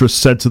the actress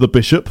said to the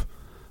bishop.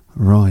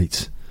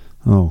 Right.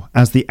 Oh,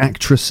 as the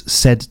actress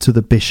said to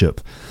the bishop.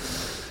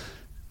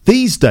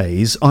 These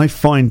days, I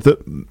find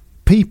that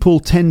people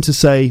tend to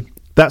say,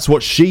 that's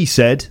what she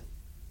said.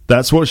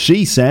 That's what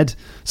she said.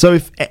 So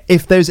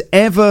if there's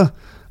ever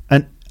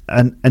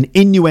an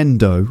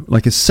innuendo,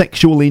 like a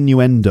sexual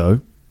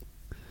innuendo,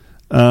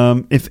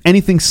 if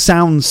anything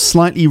sounds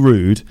slightly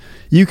rude,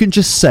 you can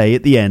just say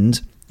at the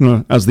end,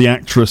 as the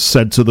actress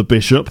said to the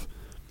bishop.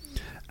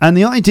 And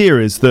the idea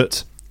is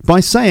that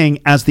by saying,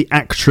 as the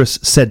actress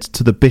said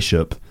to the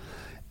bishop,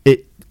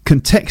 it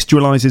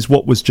contextualizes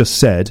what was just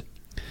said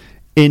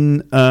in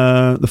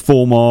the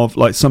form of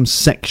like some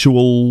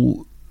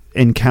sexual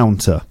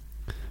encounter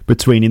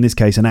between, in this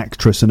case, an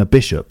actress and a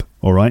bishop.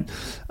 All right.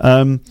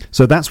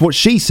 So that's what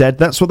she said.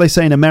 That's what they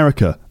say in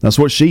America. That's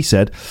what she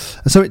said.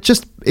 So it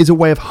just is a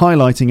way of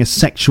highlighting a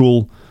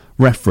sexual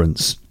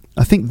reference.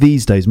 I think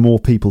these days more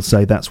people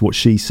say that's what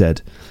she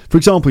said. For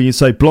example, you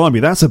say, blimey,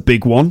 that's a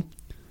big one,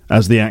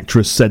 as the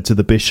actress said to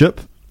the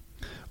bishop.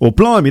 Or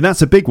blimey,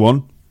 that's a big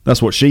one.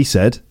 That's what she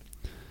said.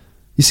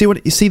 You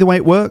see the way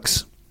it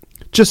works?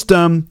 Just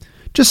what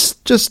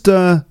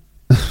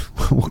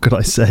could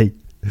I say?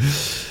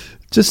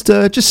 Just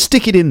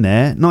stick it in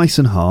there, nice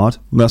and hard.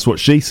 That's what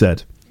she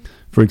said,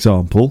 for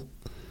example.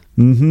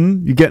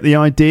 You get the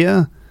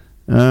idea?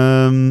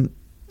 Yeah.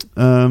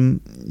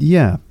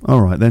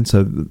 All right then.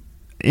 So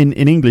in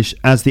English,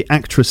 as the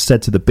actress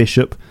said to the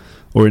bishop,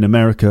 or in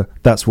America,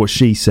 that's what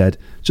she said.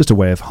 Just a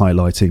way of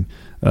highlighting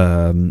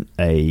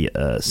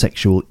a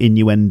sexual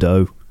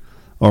innuendo.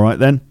 All right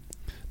then.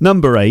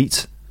 Number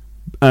 8,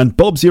 and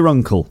Bob's your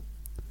uncle.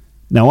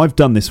 Now, I've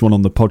done this one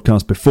on the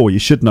podcast before. You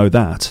should know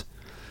that.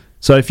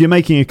 So if you're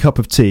making a cup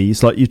of tea,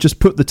 it's like you just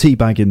put the tea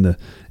bag in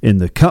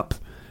the cup,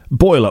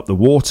 boil up the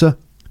water,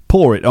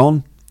 pour it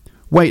on,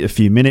 wait a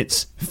few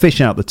minutes,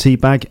 fish out the tea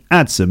bag,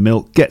 add some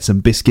milk, get some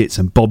biscuits,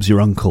 and Bob's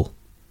your uncle.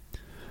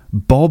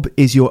 Bob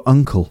is your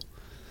uncle.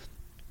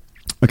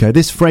 Okay,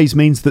 this phrase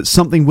means that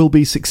something will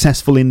be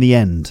successful in the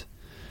end.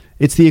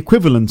 It's the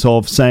equivalent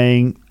of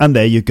saying, and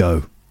there you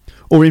go.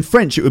 Or in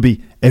French, it would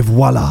be, et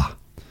voilà.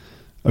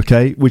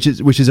 Okay, which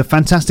is a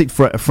fantastic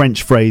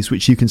French phrase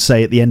which you can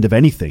say at the end of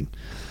anything.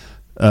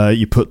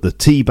 You put the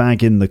tea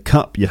bag in the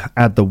cup, you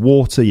add the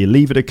water, you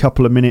leave it a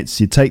couple of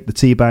minutes, you take the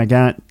tea bag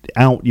out,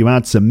 you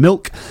add some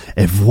milk,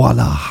 et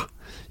voilà.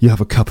 You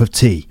have a cup of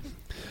tea.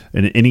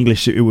 In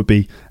English, it would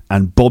be,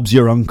 and Bob's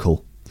your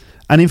uncle.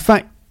 And in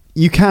fact,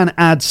 you can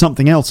add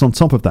something else on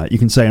top of that. You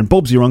can say, and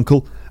Bob's your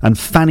uncle, and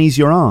Fanny's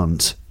your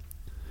aunt,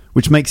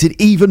 which makes it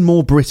even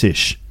more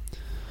British.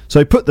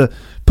 So put the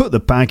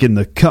bag in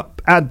the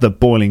cup, add the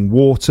boiling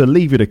water,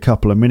 leave it a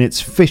couple of minutes,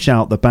 fish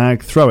out the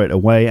bag, throw it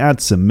away, add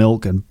some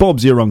milk, and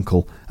Bob's your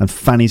uncle, and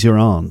Fanny's your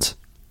aunt.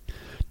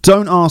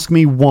 Don't ask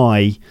me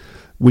why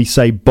we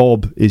say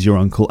Bob is your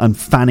uncle and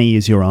Fanny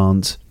is your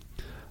aunt.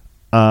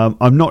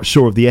 I'm not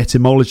sure of the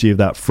etymology of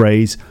that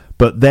phrase,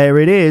 but there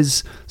it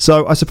is.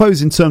 So I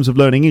suppose in terms of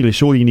learning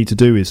English, all you need to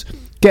do is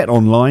get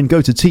online,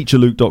 go to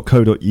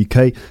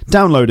teacherluke.co.uk,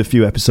 download a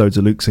few episodes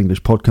of Luke's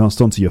English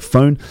podcast onto your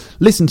phone,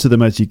 listen to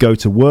them as you go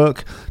to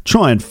work,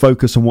 try and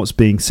focus on what's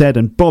being said,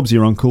 and Bob's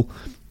your uncle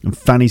and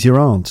Fanny's your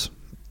aunt.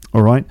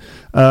 All right.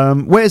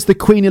 Where's the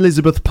Queen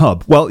Elizabeth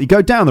pub? Well, you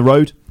go down the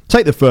road,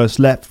 take the first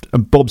left,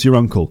 and Bob's your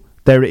uncle.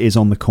 There it is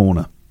on the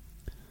corner.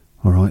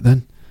 All right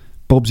then.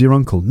 Bob's your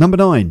uncle. Number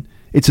 9.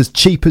 It's as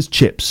cheap as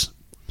chips.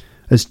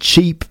 As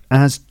cheap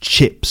as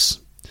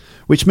chips.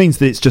 Which means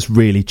that it's just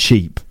really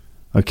cheap.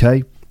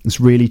 Okay? It's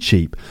really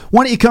cheap.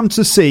 Why don't you come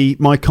to see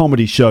my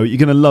comedy show? You're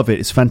going to love it.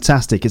 It's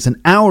fantastic. It's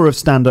an hour of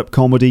stand-up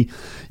comedy.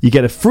 You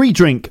get a free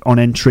drink on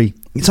entry.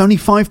 It's only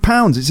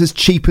 £5. It's as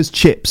cheap as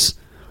chips.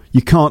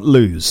 You can't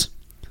lose.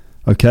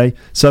 Okay?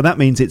 So that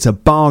means it's a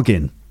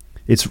bargain.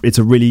 It's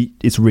a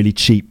really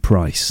cheap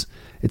price.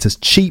 It's as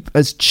cheap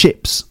as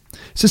chips.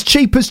 It's as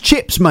cheap as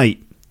chips,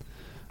 mate.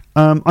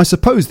 I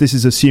suppose this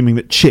is assuming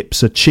that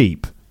chips are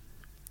cheap.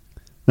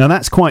 Now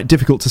that's quite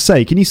difficult to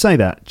say. Can you say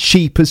that?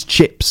 Cheap as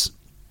chips.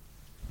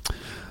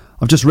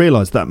 I've just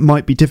realised that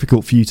might be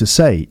difficult for you to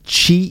say.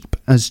 Cheap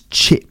as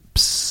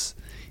chips.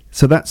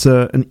 So that's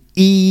an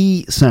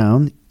E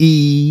sound,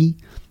 E,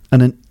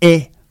 and an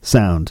E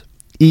sound.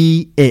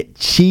 E-it.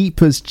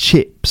 Cheap as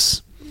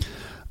chips.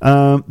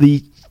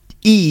 The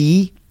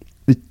E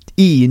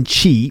in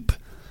cheap,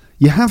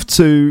 you have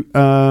to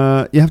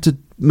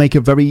make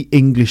a very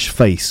English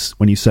face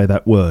when you say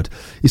that word.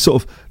 You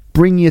sort of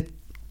bring your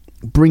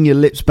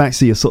lips back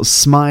so you're sort of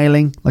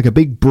smiling, like a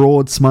big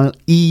broad smile.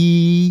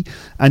 E,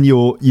 and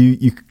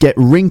you get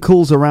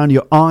wrinkles around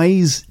your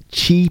eyes.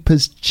 Cheap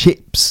as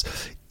chips.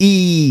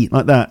 E,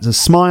 like that. It's a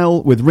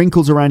smile with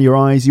wrinkles around your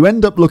eyes. You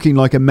end up looking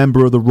like a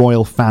member of the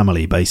royal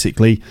family,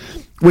 basically,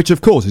 which of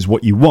course is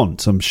what you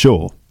want, I'm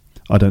sure.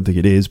 I don't think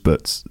it is,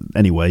 but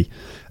anyway,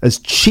 as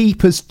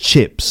cheap as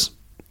chips.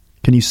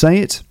 Can you say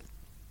it?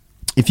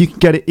 If you can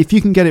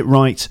get it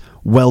right,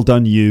 well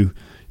done you.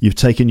 You've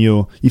taken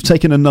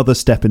another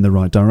step in the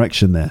right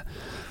direction there.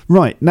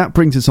 Right, that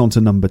brings us on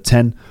to number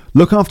 10.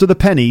 Look after the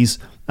pennies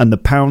and the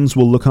pounds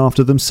will look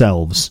after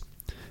themselves.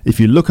 If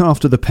you look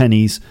after the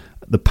pennies,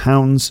 the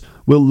pounds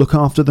will look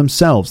after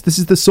themselves. This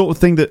is the sort of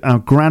thing that our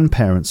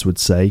grandparents would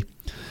say,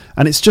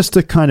 and it's just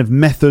a kind of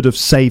method of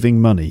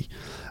saving money.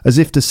 As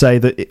if to say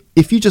that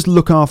if you just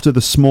look after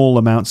the small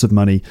amounts of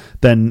money,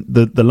 then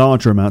the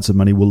larger amounts of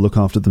money will look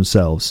after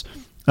themselves.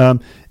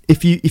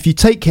 If you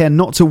take care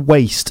not to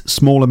waste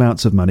small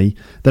amounts of money,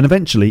 then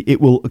eventually it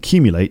will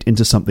accumulate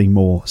into something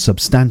more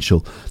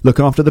substantial.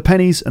 Look after the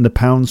pennies and the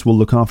pounds will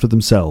look after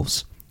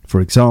themselves. For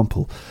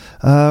example,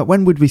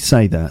 when would we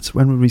say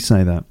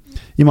that?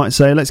 You might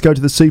say, let's go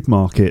to the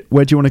supermarket.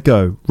 Where do you want to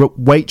go?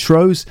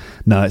 Waitrose?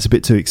 No, it's a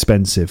bit too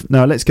expensive.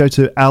 No, let's go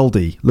to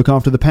Aldi. Look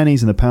after the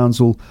pennies and the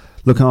pounds will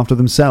look after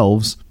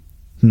themselves.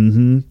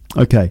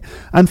 Okay.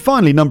 And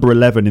finally, number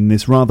 11 in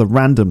this rather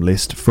random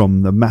list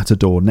from the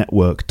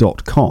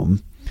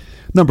MatadorNetwork.com.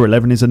 Number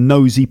 11 is a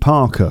nosy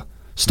Parker.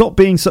 Stop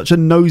being such a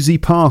nosy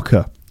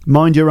Parker.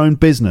 Mind your own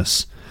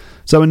business.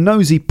 So a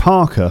nosy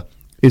Parker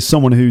is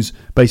someone who's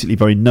basically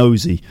very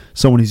nosy,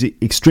 someone who's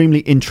extremely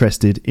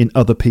interested in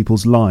other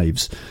people's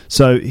lives.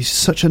 So he's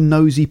such a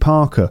nosy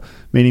Parker,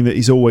 meaning that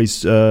he's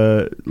always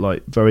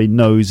like very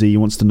nosy. He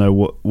wants to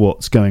know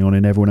what's going on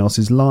in everyone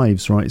else's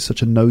lives, right? He's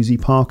such a nosy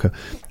Parker.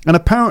 And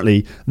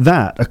apparently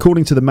that,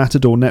 according to the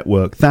Matador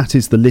Network, that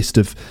is the list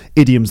of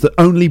idioms that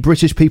only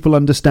British people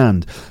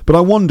understand. But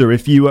I wonder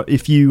if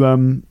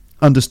you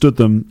understood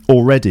them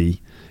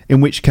already, in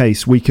which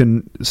case we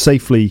can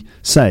safely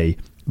say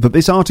that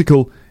this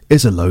article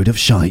is a load of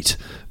shite,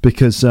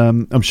 because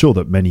I'm sure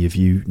that many of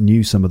you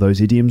knew some of those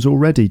idioms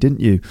already,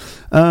 didn't you?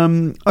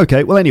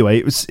 Okay, well,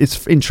 anyway,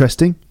 it's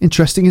interesting,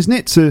 isn't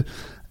it, to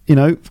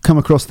come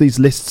across these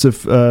lists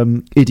of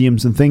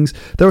idioms and things.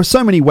 There are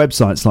so many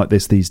websites like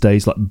this these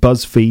days, like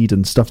BuzzFeed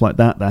and stuff like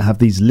that have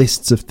these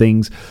lists of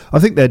things. I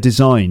think they're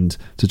designed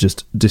to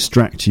just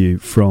distract you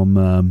from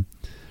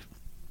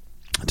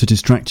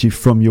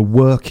your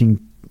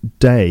working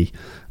day.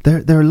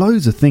 There are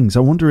loads of things. I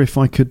wonder if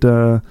I could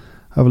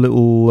have a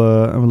little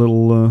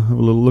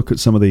look at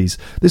some of these.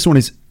 This one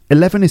is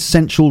 11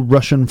 essential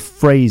Russian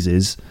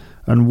phrases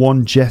and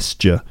one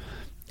gesture.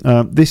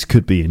 This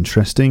could be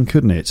interesting,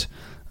 couldn't it?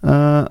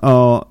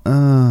 No,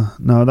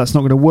 that's not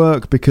going to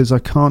work because I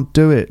can't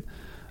do it.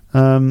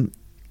 No,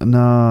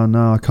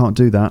 I can't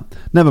do that.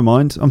 Never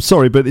mind. I'm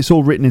sorry, but it's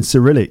all written in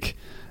Cyrillic,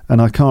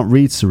 and I can't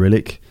read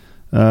Cyrillic,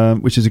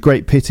 which is a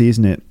great pity,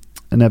 isn't it?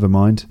 Never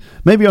mind.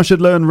 Maybe I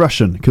should learn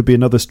Russian. Could be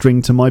another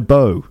string to my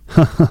bow.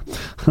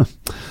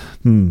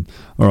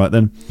 All right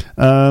then.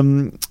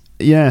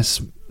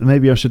 Yes,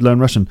 maybe I should learn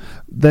Russian.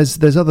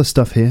 There's other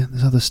stuff here.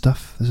 There's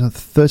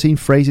 13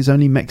 phrases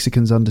only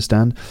Mexicans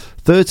understand.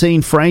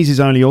 13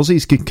 phrases only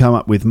Aussies could come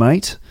up with,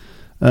 mate.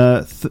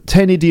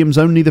 10 idioms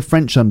only the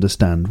French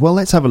understand. Well,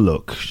 let's have a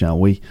look, shall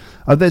we?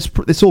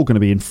 It's all going to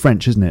be in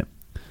French, isn't it?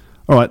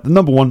 All right, the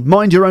number one,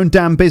 mind your own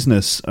damn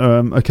business.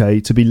 Okay,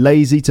 to be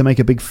lazy, to make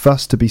a big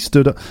fuss, to be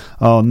stood up.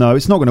 Oh, no,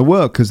 it's not going to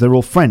work because they're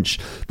all French.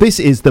 This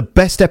is the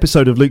best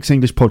episode of Luke's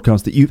English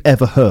Podcast that you've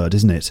ever heard,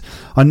 isn't it?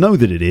 I know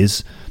that it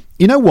is.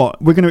 You know what?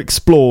 We're going to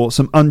explore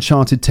some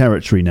uncharted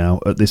territory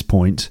now at this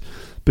point,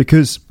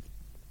 because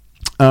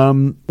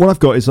what I've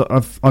got is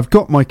I've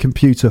got my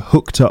computer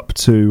hooked up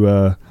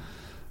to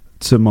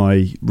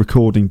my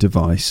recording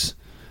device,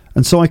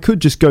 and so I could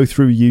just go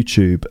through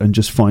YouTube and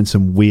just find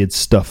some weird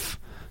stuff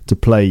to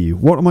play you.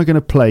 What am I going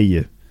to play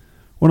you?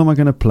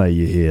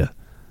 Here?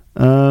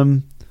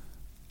 All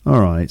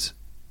right.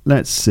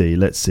 Let's see.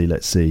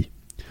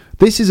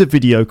 This is a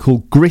video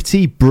called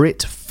Gritty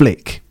Brit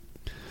Flick.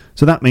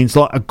 So that means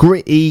like a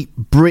gritty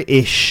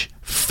British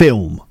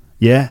film.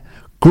 Yeah?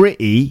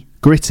 Gritty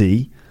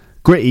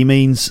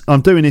means,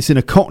 I'm doing this in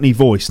a Cockney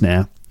voice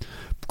now.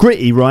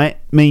 Gritty, right,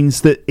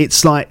 means that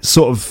it's like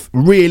sort of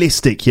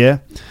realistic, yeah?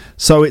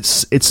 So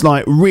it's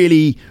like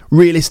really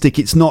realistic.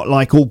 It's not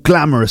like all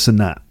glamorous and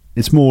that.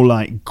 It's more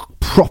like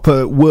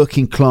proper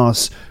working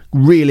class,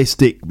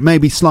 realistic,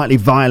 maybe slightly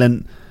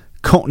violent,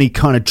 Cockney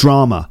kind of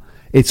drama.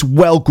 It's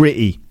well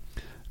gritty.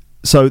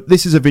 So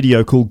this is a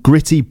video called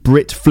Gritty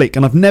Brit Flick,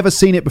 and I've never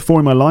seen it before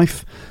in my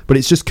life, but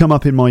it's just come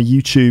up in my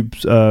YouTube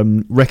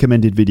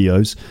recommended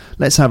videos.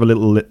 Let's have a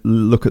little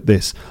look at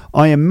this.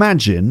 I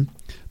imagine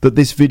that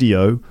this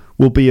video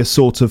will be a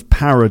sort of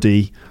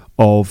parody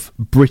of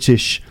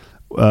British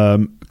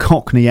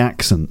Cockney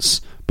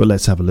accents, but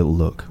let's have a little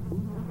look.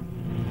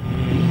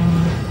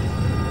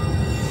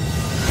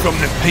 From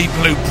the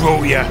people who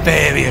brought you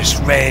various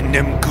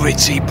random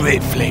gritty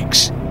Brit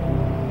flicks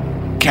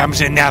comes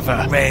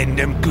another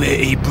random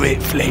gritty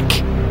Brit flick,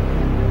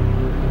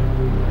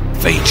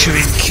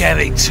 featuring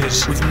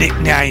characters with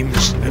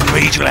nicknames and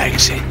regional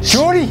accents.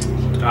 Geordie!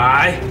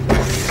 Aye.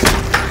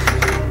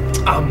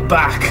 I'm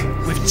back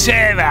with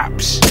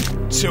tear-ups,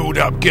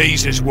 tooled-up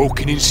geezers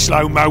walking in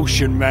slow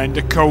motion round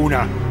the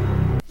corner.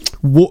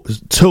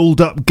 What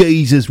tooled-up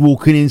geezers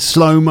walking in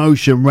slow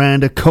motion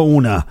round a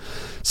corner?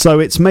 So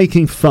it's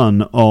making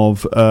fun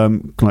of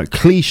like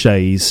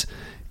cliches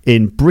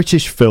in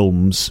British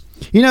films.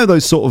 You know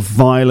those sort of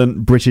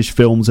violent British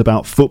films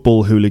about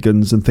football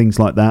hooligans and things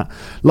like that?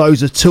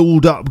 Loads of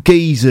tooled-up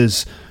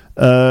geezers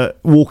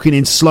walking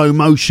in slow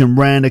motion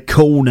round a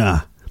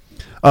corner.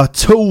 A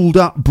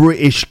tooled-up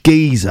British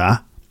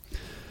geezer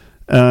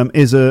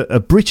is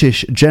a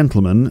British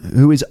gentleman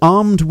who is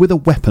armed with a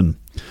weapon.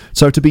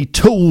 So to be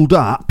tooled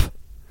up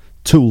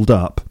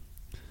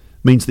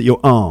means that you're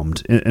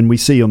armed. And we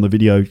see on the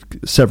video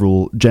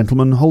several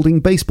gentlemen holding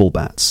baseball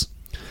bats.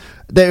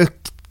 They're a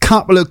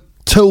couple of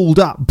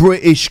tooled-up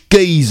British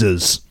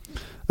geezers.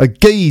 A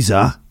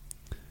geezer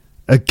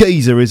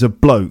is a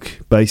bloke,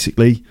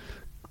 basically.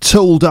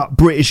 Tooled-up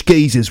British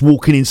geezers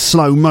walking in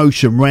slow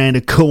motion round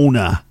a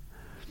corner.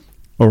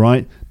 All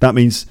right? That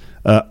means,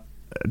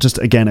 just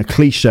again, a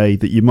cliche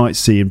that you might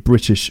see in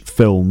British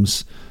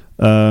films.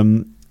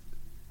 Sort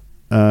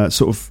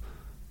of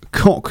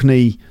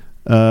Cockney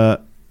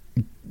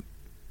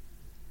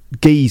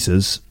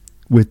geezers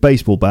with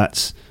baseball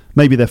bats.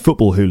 Maybe they're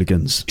football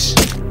hooligans.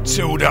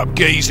 Tooled up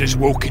geezers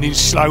walking in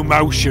slow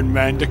motion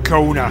round the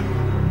corner.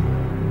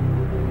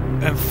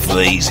 and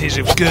freezes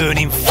of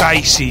gurning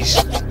faces.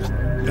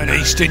 An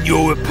Eastern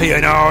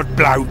European hard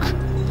bloke.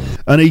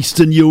 An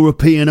Eastern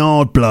European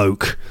hard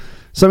bloke.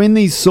 So in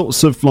these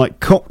sorts of like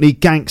Cockney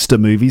gangster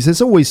movies,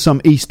 there's always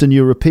some Eastern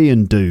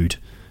European dude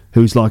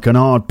who's like an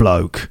hard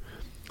bloke.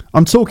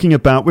 I'm talking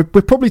about, we're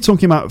probably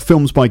talking about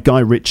films by Guy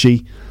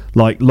Ritchie,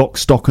 like Lock,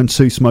 Stock and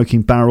Two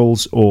Smoking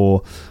Barrels,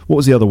 or what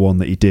was the other one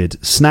that he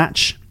did?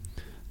 Snatch.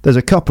 There's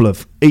a couple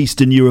of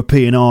Eastern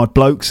European hard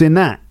blokes in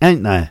that,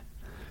 ain't there?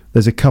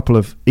 There's a couple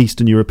of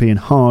Eastern European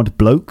hard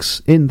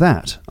blokes in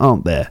that,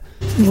 aren't there?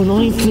 When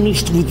I'm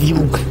finished with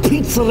you,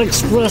 Pizza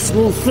Express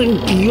will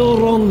think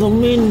you're on the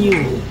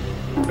menu.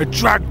 A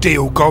drug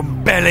deal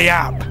gone belly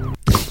up.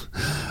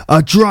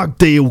 A drug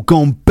deal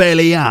gone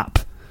belly up.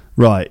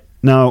 Right,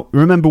 now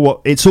remember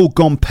what, it's all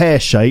gone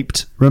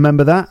pear-shaped,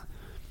 remember that?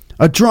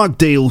 A drug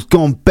deal's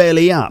gone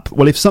belly up.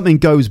 Well, if something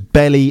goes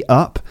belly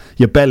up,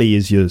 your belly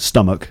is your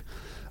stomach.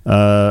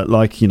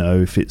 Like, you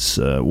know, if it's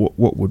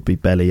what would be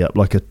belly up,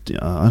 like a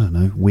I don't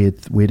know,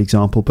 weird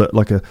example, but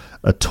like a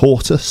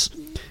tortoise.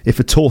 If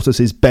a tortoise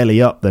is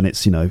belly up, then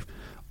it's, you know,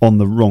 on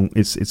the wrong,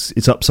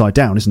 it's upside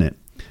down, isn't it?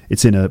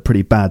 It's in a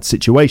pretty bad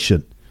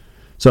situation.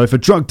 So if a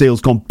drug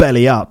deal's gone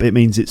belly up, it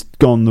means it's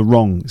gone the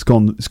wrong. It's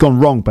gone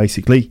wrong,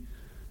 basically.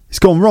 It's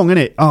gone wrong, isn't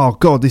it? Oh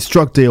God, this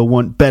drug deal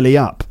went belly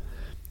up.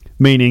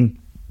 Meaning,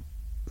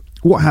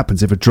 what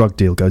happens if a drug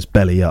deal goes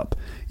belly up?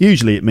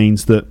 Usually, it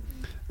means that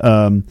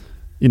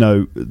you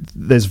know,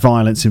 there's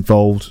violence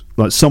involved.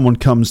 Like someone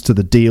comes to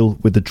the deal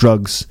with the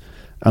drugs,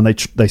 and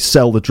they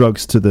sell the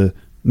drugs to the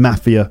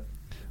mafia,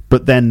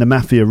 but then the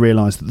mafia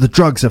realise that the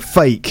drugs are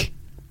fake,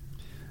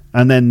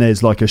 and then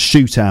there's like a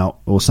shootout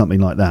or something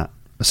like that.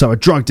 So a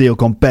drug deal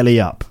gone belly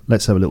up.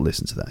 Let's have a little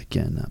listen to that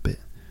again, that bit.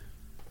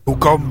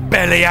 Gone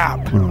belly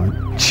up. All right.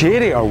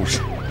 Cheerios.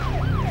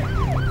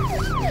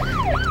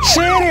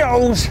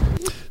 Cheerios.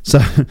 So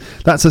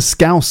that's a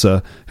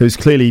Scouser who's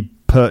clearly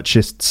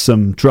purchased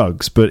some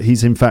drugs, but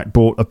he's in fact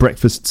bought a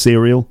breakfast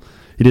cereal.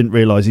 He didn't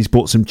realise he's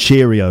bought some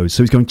Cheerios.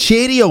 So he's going,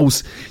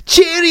 Cheerios!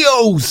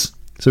 Cheerios!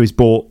 So he's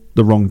bought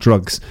the wrong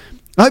drugs.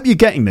 I hope you're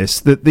getting this,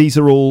 that these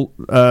are all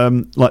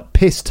like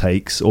piss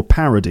takes or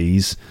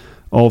parodies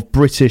of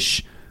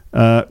British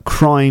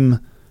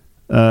crime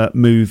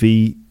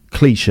movie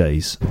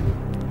cliches.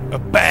 A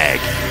bag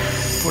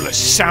full of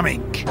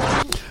something.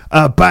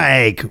 A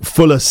bag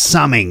full of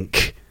something.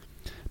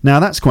 Now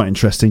that's quite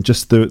interesting,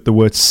 just the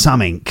word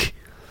something.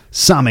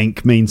 Something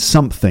means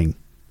something.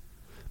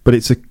 But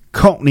it's a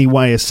Cockney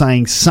way of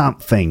saying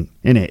something,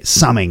 innit?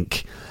 Something.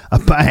 A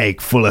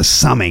bag full of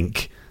something.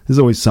 There's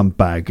always some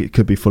bag. It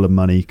could be full of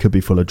money, could be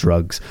full of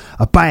drugs.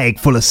 A bag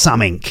full of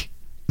something.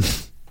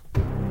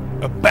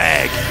 A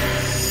bag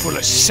full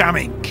of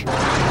something.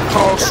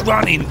 Horse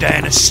running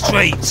down a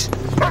street.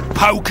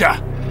 Poker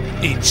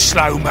in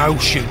slow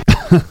motion.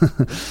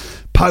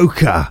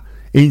 Poker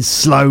in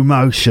slow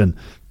motion.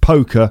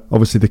 Poker,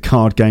 obviously the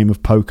card game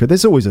of poker.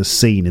 There's always a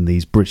scene in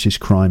these British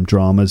crime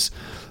dramas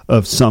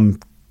of some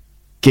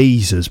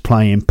geezers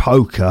playing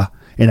poker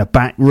in a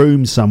back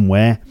room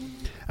somewhere,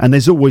 and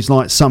there's always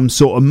like some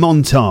sort of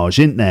montage,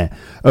 isn't there,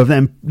 of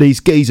these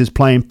geezers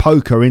playing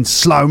poker in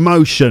slow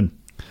motion.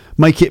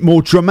 Make it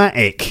more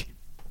dramatic.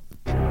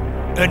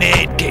 An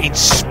head getting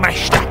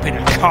smashed up in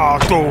a car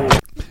door.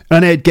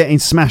 An head getting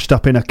smashed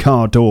up in a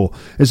car door.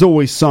 There's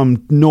always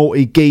some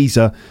naughty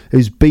geezer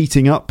who's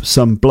beating up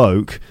some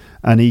bloke,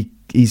 and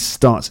he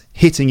starts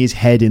hitting his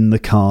head in the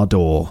car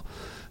door.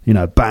 You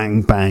know,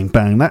 bang, bang,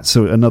 bang. That's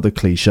another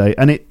cliche.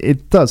 And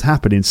it does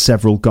happen in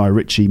several Guy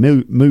Ritchie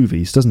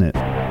movies, doesn't it?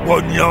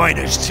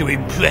 One-liners to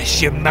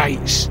impress your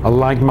mates. I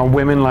like my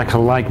women like I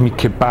like me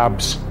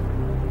kebabs.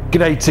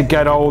 Great to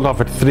get hold of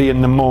at 3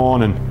 a.m,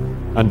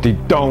 and they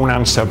don't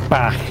answer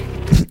back.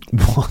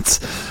 What?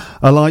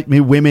 I like me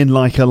women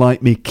like I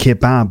like me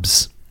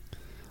kebabs.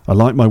 I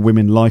like my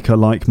women like I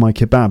like my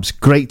kebabs.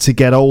 Great to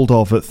get hold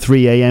of at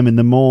 3 a.m. in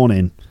the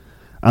morning,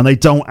 and they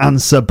don't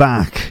answer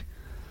back.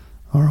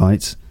 All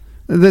right.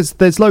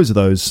 There's loads of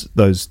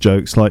those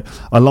jokes. Like,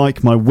 I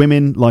like my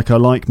women like I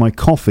like my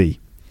coffee.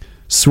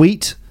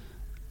 Sweet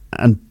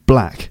and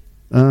black.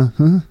 I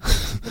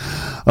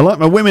like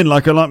my women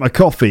like I like my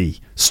coffee.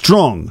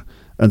 Strong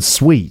and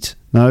sweet.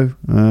 No.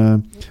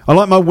 I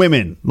like my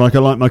women like I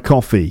like my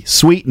coffee.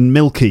 Sweet and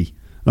milky.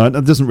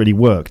 That doesn't really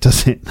work,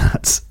 does it?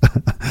 That's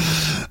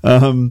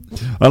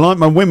I like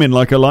my women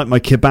like I like my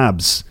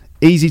kebabs.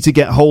 Easy to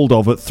get hold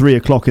of at 3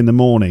 o'clock in the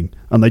morning,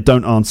 and they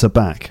don't answer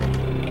back.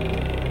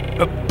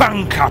 A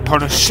bunk up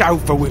on a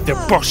sofa with the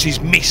boss's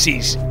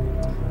missus.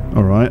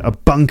 All right, a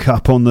bunk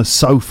up on the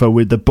sofa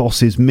with the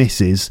boss's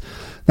missus.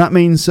 That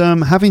means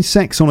having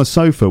sex on a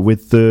sofa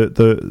with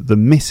the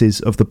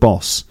missus of the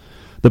boss.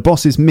 The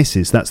boss's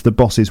missus, that's the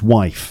boss's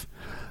wife.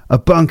 A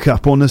bunk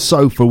up on the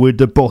sofa with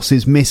the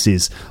boss's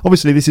missus.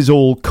 Obviously, this is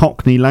all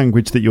Cockney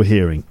language that you're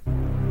hearing.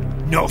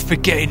 Not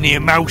forgetting the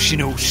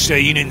emotional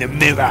scene in the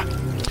mirror.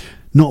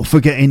 Not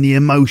forgetting the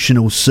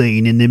emotional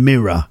scene in the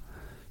mirror.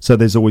 So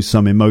there's always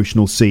some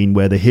emotional scene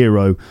where the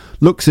hero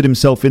looks at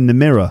himself in the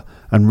mirror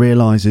and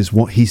realises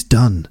what he's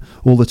done,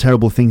 all the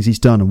terrible things he's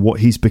done and what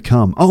he's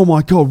become. Oh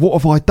my God, what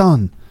have I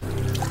done?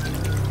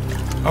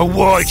 A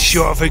wide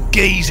shot of a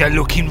geezer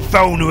looking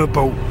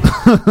vulnerable.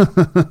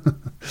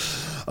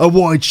 A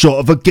wide shot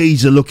of a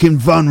geezer looking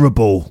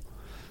vulnerable.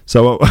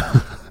 So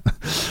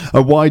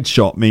a wide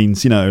shot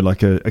means,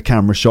 like a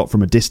camera shot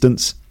from a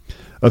distance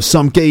of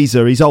some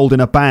geezer. He's holding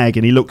a bag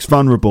and he looks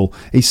vulnerable.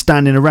 He's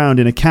standing around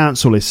in a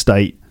council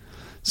estate.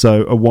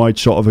 So a wide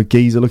shot of a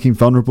geezer looking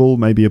vulnerable,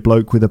 maybe a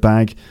bloke with a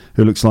bag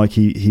who looks like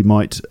he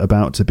might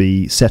about to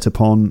be set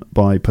upon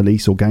by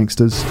police or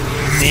gangsters.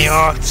 The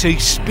arty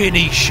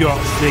spinny shot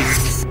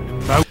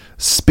thing.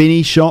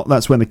 Spinny shot,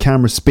 that's when the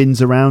camera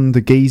spins around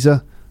the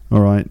geezer. All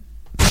right.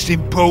 Most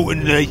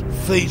importantly,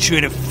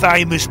 featuring a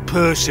famous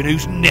person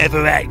who's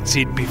never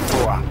acted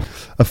before.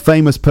 A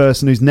famous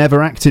person who's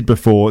never acted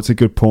before. It's a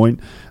good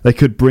point. They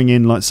could bring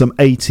in like some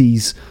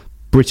 80s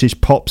British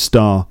pop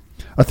star.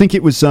 I think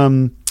it was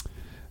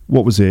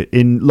what was it?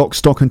 In Lock,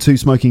 Stock and Two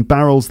Smoking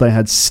Barrels, they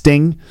had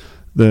Sting,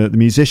 the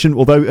musician,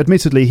 although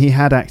admittedly he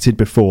had acted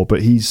before,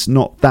 but he's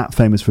not that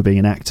famous for being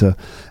an actor.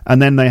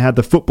 And then they had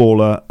the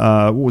footballer,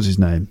 what was his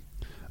name?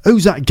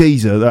 Who's that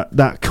geezer?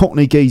 That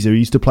Cockney geezer who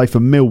used to play for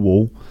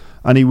Millwall,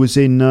 and he was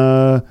in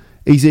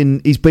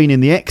he's been in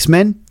the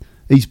X-Men.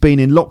 He's been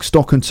in Lock,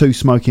 Stock and Two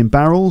Smoking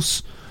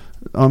Barrels.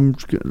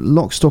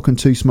 Lock, Stock and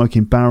Two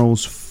Smoking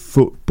Barrels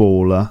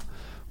footballer.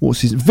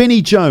 What's his?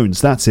 Vinnie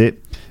Jones, that's it.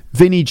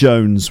 Vinnie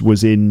Jones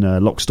was in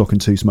Lock, Stock and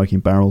Two Smoking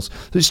Barrels.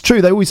 So it's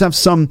true, they always have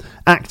some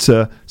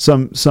actor,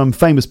 some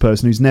famous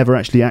person who's never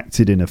actually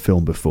acted in a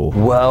film before.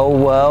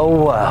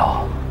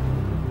 Well.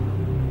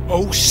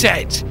 All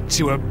set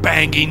to a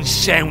banging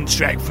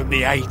soundtrack from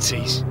the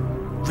 80s.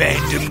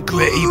 Random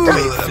gritty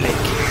Brit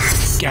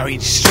flick.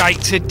 Going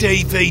straight to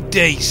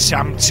DVD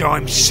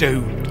sometime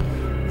soon.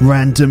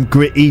 Random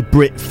gritty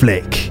Brit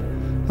flick.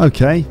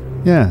 Okay,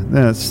 yeah,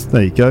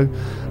 there you go.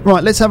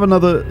 Right, let's have a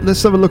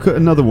look at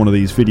another one of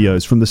these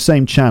videos from the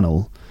same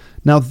channel.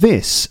 Now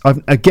this,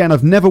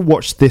 I've never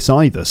watched this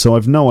either, so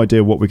I've no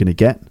idea what we're going to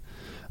get.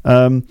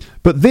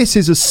 But this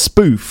is a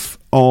spoof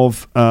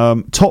of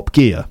Top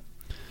Gear.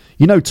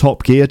 You know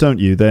Top Gear, don't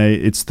you?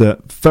 It's the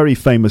very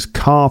famous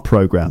car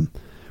program,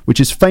 which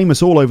is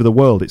famous all over the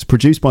world. It's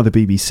produced by the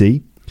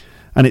BBC,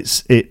 and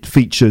it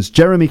features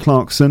Jeremy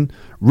Clarkson,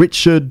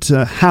 Richard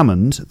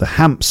Hammond, the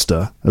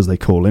hamster, as they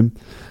call him,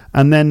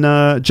 and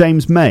then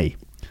James May.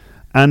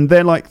 And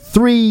they're like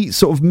three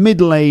sort of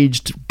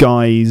middle-aged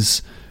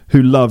guys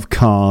who love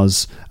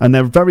cars, and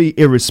they're very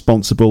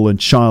irresponsible and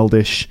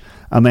childish,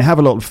 and they have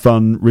a lot of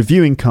fun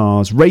reviewing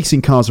cars,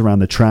 racing cars around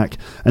the track,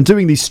 and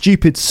doing these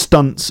stupid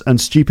stunts and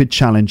stupid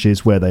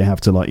challenges where they have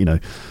to,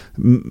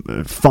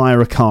 fire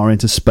a car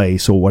into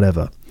space or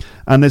whatever.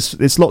 And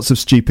there's lots of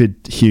stupid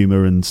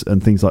humour and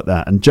things like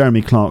that. And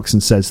Jeremy Clarkson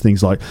says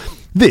things like,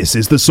 "This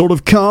is the sort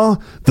of car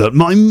that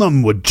my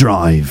mum would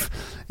drive."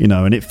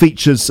 And it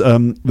features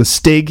the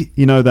Stig,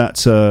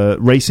 that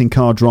racing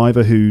car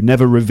driver who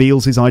never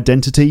reveals his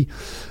identity.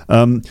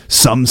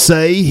 Some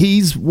say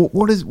he's...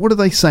 What do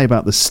they say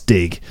about the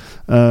Stig?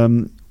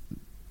 The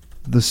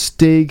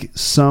Stig,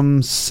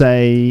 some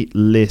say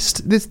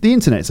list. The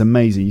internet's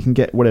amazing. You can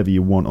get whatever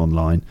you want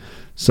online.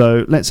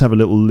 So let's have a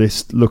little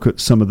look at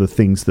some of the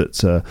things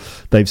that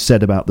they've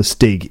said about the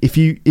Stig. If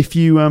you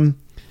don't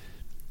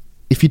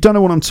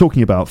know what I'm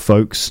talking about,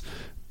 folks...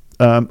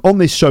 on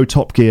this show,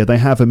 Top Gear, they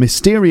have a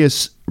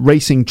mysterious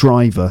racing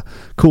driver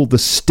called the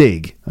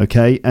Stig,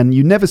 okay? And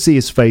you never see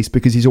his face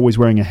because he's always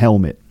wearing a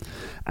helmet.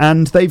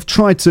 And they've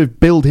tried to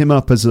build him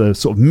up as a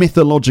sort of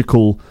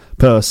mythological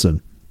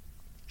person.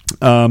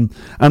 And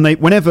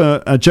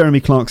whenever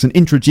Jeremy Clarkson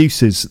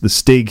introduces the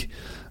Stig,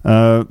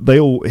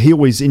 he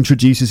always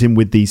introduces him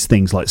with these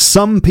things like,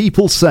 some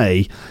people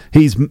say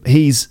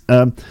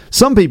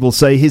some people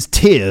say his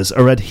tears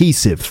are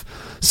adhesive.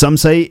 Some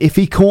say if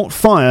he caught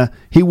fire,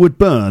 he would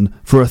burn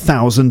for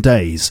 1,000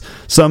 days.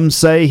 Some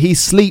say he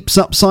sleeps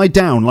upside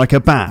down like a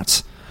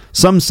bat.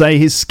 Some say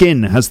his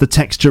skin has the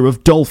texture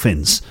of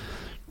dolphins.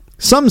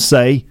 Some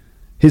say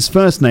his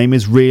first name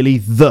is really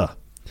The.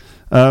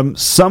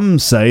 Some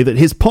say that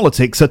his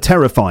politics are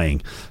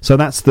terrifying. So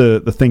that's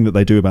the thing that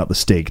they do about the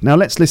Stig. Now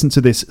let's listen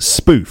to this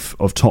spoof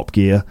of Top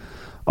Gear.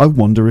 I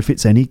wonder if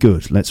it's any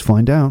good. Let's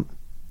find out.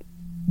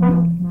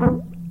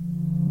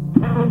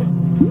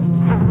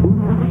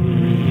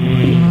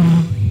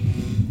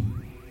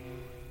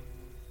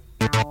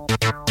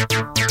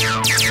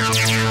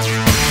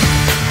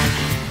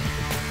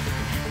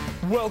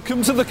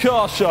 Welcome to the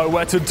car show,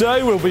 where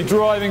today we'll be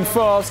driving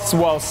fast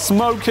while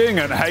smoking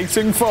and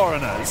hating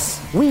foreigners.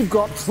 We've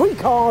got 3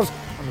 cars,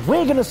 and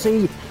we're going to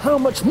see how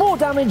much more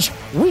damage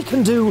we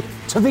can do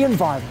to the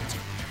environment.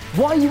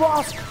 Why, you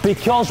ask?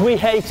 Because we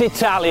hate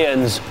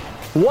Italians.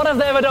 What have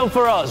they ever done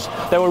for us?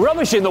 They were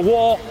rubbish in the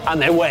war,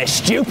 and they wear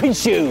stupid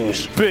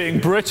shoes. Being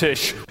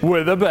British,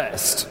 we're the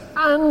best.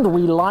 And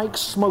we like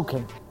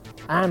smoking.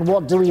 And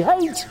what do we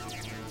hate?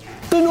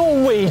 The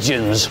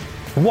Norwegians.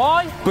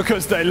 Why?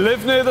 Because they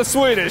live near the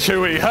Swedish,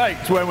 who we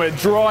hate when we're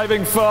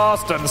driving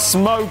fast and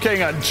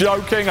smoking and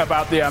joking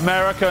about the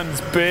Americans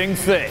being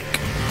thick.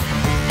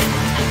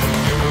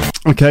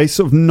 Okay,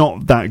 sort of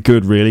not that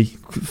good, really.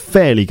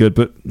 Fairly good,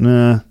 but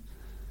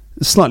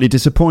slightly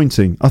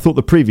disappointing. I thought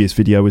the previous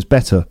video was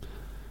better.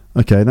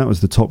 Okay, that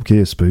was the Top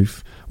Gear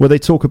spoof, where they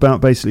talk about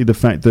basically the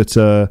fact that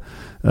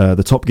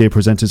the Top Gear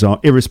presenters are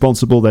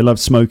irresponsible, they love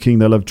smoking,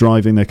 they love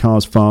driving their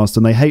cars fast,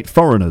 and they hate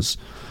foreigners,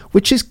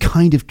 which is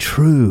kind of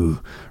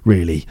true,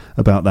 really,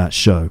 about that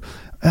show.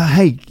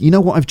 Hey, you know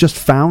what I've just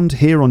found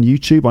here on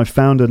YouTube? I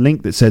found a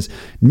link that says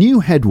New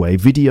Headway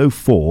Video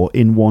 4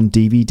 in 1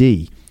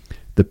 DVD.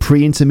 The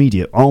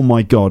pre-intermediate. Oh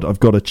my God,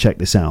 I've got to check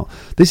this out.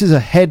 This is a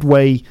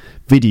Headway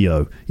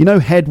video. You know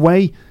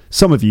Headway?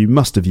 Some of you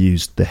must have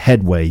used the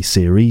Headway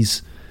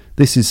series.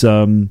 This is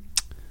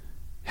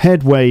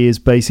Headway is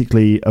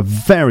basically a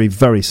very,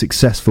 very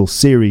successful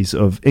series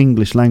of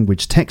English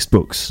language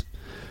textbooks,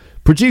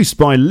 produced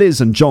by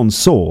Liz and John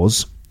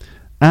Soares,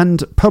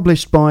 and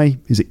published by,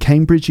 is it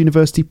Cambridge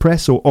University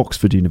Press or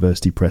Oxford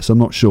University Press? I'm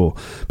not sure.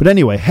 But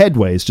anyway,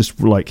 Headway is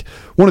just like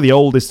one of the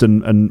oldest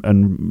and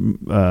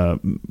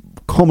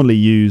commonly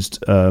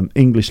used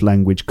English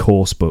language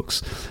course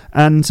books.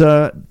 And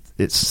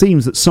it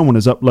seems that someone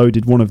has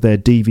uploaded one of their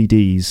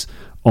DVDs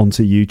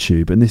onto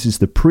YouTube. And this is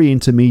the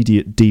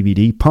pre-intermediate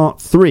DVD,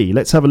 part 3.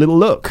 Let's have a little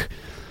look.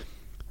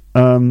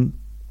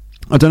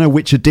 I don't know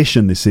which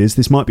edition this is.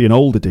 This might be an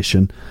old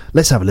edition.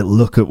 Let's have a little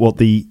look at what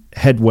the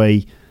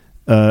Headway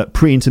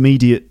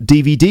pre-intermediate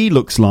DVD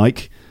looks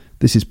like.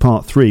 This is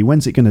part 3.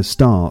 When's it going to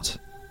start?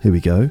 Here we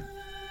go.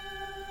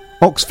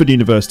 Oxford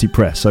University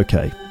Press.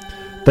 Okay,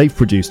 they've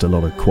produced a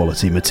lot of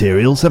quality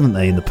materials, haven't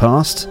they, in the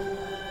past?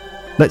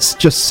 Let's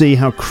just see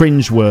how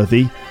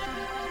cringeworthy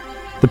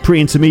the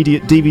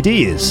pre-intermediate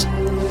DVD is.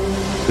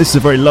 This is a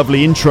very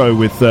lovely intro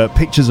with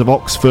pictures of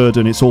Oxford,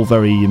 and it's all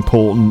very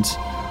important.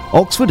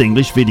 Oxford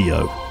English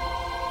video.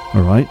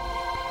 All right,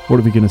 what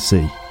are we going to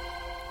see?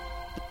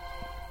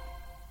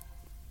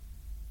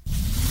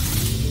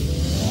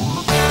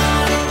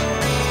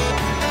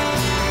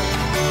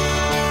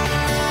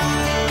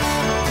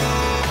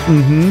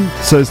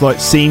 So it's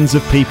like scenes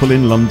of people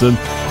in London.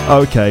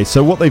 Okay,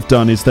 so what they've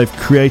done is they've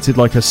created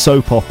like a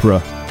soap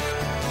opera.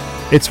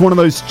 It's one of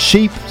those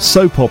cheap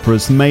soap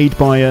operas made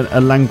by a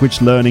language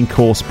learning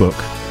course book,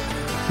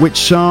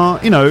 which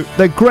are, you know,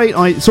 they're great.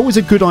 It's always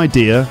a good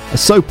idea, a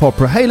soap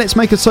opera. Hey, let's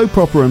make a soap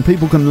opera and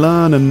people can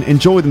learn and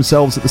enjoy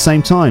themselves at the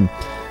same time.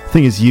 The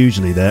thing is,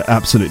 usually they're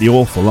absolutely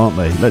awful, aren't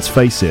they? Let's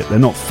face it, they're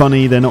not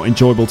funny, they're not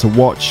enjoyable to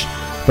watch.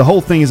 The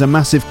whole thing is a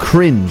massive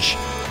cringe.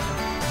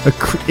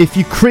 If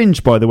you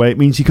cringe, by the way, it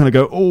means you kind of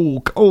go,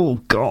 oh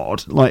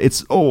God, like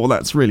it's, oh,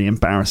 that's really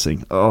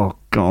embarrassing. Oh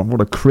God,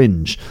 what a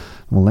cringe.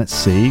 Well, let's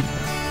see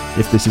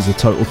if this is a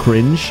total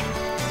cringe.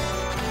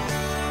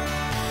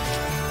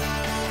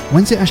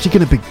 When's it actually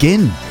going to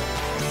begin?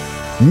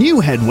 New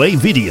Headway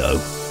video,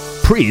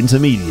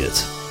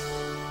 pre-intermediate.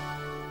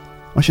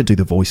 I should do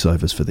the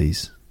voiceovers for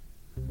these.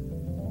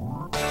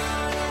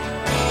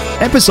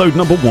 Episode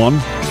number 1,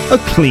 a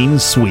clean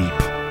sweep.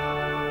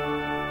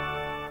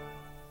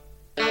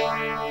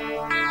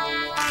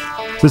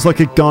 There's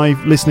like a guy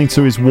listening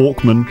to his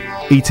Walkman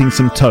eating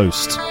some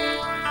toast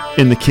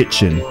in the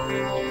kitchen,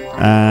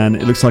 and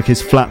it looks like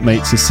his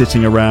flatmates are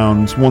sitting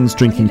around. One's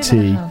drinking tea.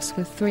 In a house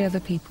with 3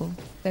 other people.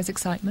 There's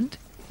excitement,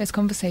 there's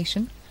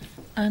conversation,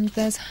 and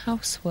there's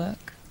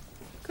housework.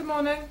 Good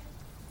morning.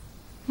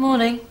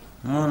 Morning.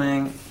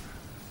 Morning.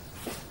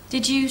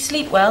 Did you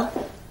sleep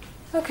well?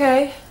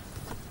 Okay.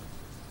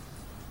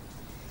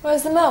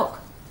 Where's the milk?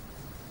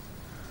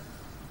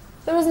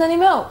 There isn't any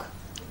milk.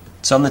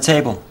 It's on the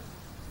table.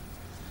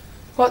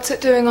 What's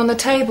it doing on the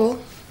table?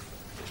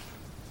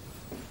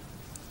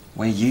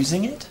 We're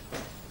using it?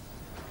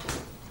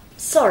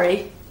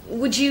 Sorry,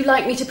 would you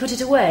like me to put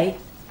it away?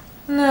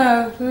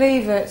 No,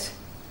 leave it.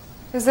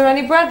 Is there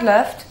any bread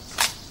left?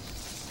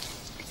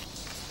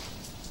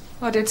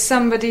 Or did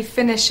somebody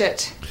finish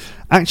it?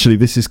 Actually,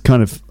 this is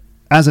kind of,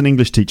 as an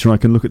English teacher, I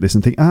can look at this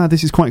and think,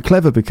 this is quite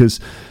clever,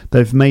 because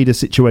they've made a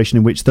situation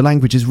in which the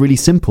language is really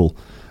simple.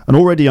 And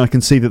already I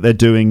can see that they're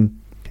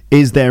doing,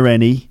 is there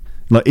any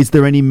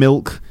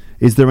milk?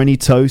 Is there any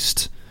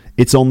toast?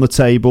 It's on the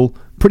table.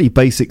 Pretty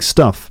basic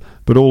stuff,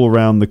 but all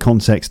around the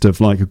context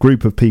of like a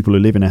group of people who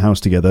live in a house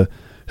together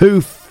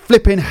who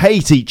flipping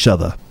hate each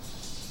other.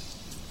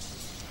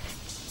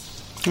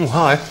 Oh,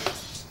 hi.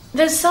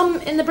 There's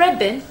some in the bread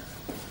bin.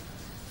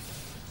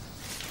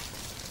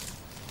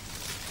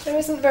 There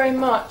isn't very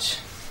much.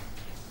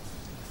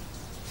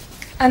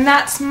 And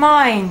that's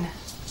mine.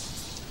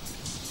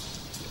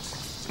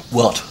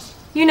 What?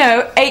 You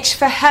know, H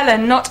for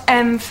Helen, not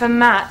M for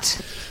Matt.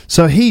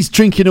 So he's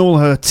drinking all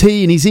her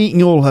tea and he's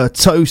eating all her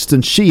toast,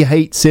 and she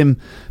hates him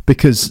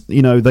because,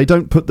 you know, they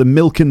don't put the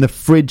milk in the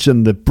fridge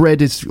and the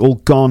bread is all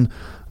gone.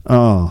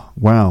 Oh,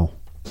 wow.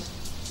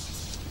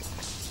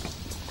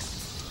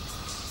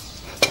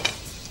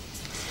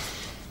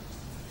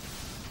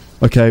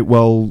 Okay,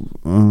 well,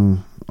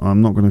 I'm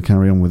not going to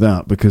carry on with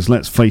that, because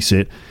let's face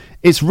it,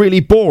 it's really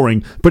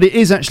boring, but it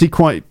is actually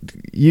quite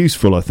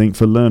useful, I think,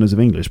 for learners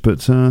of English.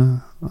 But I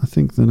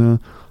think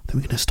then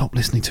we're going to stop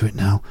listening to it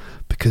now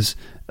because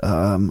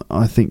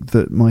I think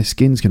that my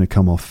skin's going to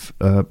come off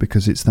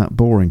because it's that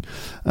boring.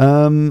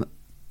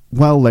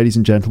 Well, ladies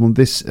and gentlemen,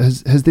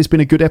 has this been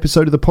a good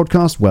episode of the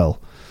podcast?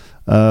 Well,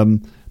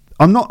 I'm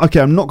not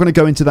going to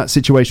go into that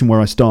situation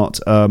where I start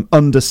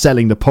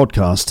underselling the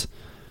podcast.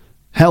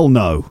 Hell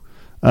no.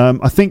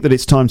 I think that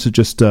it's time to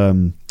just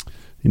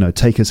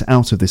take us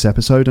out of this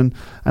episode. And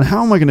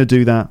how am I going to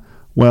do that?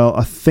 Well,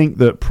 I think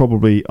that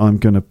probably I'm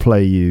going to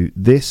play you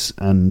this,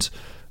 and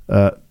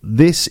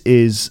this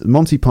is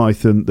Monty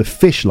Python, The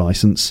Fish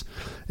License,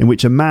 in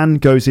which a man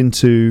goes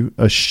into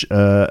a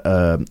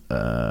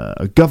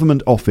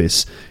government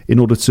office in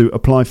order to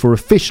apply for a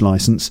fish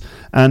license,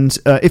 and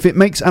if it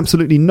makes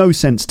absolutely no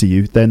sense to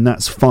you, then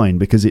that's fine,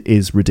 because it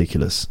is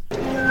ridiculous.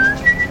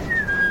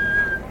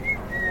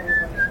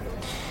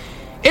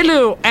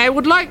 Hello, I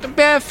would like to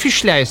buy a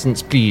fish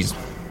license, please.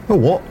 A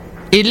what?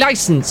 A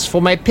license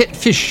for my pet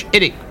fish,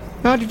 Eric.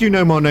 How did you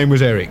know my name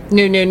was Eric?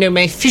 No,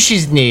 my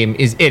fish's name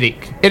is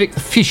Eric. Eric the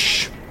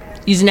fish.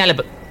 He's an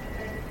halibut.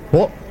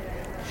 What?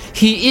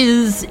 He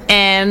is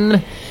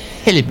an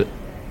halibut.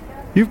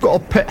 You've got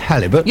a pet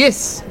halibut?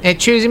 Yes, I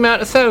chose him out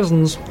of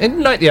thousands.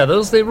 And like the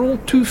others, they were all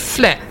too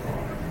flat.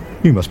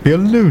 You must be a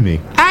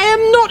loony. I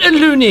am not a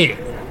loony.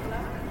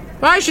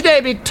 Why should I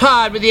be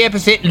tied with the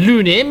epithet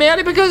loony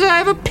merely because I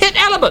have a pet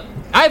halibut?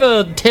 I've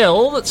heard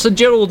tell that Sir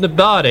Gerald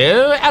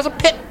Nabardo has a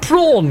pet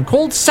prawn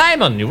called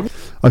Simon. You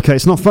Okay,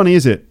 it's not funny,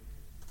 is it?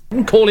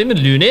 wouldn't call him a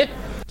loony.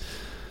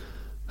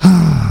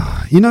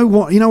 You know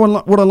what?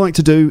 What I like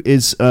to do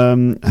is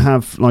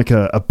have like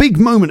a big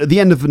moment at the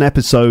end of an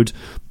episode.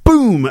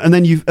 Boom! And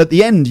then at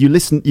the end you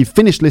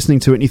finish listening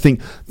to it and you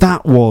think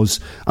that was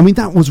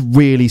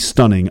really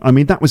stunning. I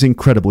mean, that was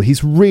incredible.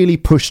 He's really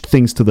pushed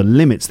things to the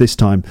limits this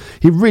time.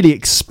 He really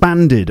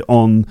expanded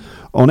on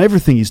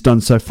everything he's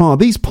done so far.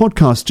 These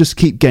podcasts just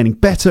keep getting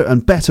better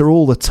and better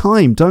all the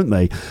time, don't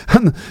they?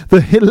 And the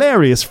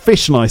hilarious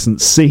fish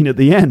license scene at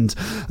the end,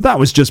 that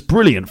was just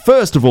brilliant.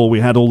 First of all,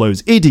 we had all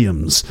those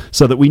idioms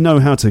so that we know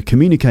how to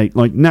communicate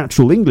like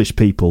natural English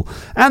people,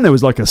 and there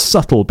was like a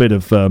subtle bit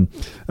of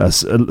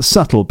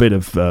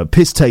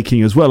piss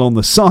taking as well on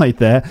the side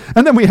there,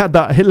 and then we had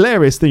that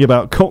hilarious thing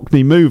about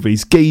Cockney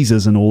movies,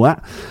 geezers and all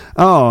that.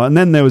 And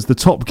then there was the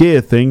Top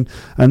Gear thing,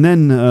 and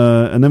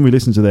then we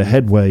listened to their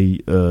Headway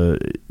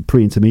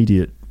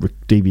pre-intermediate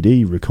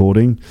DVD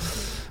recording,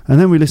 and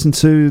then we listened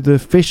to the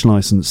fish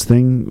license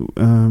thing,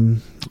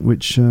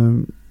 which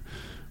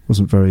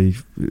wasn't very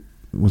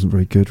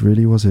good,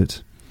 really, was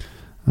it?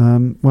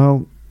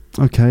 Well,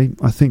 okay,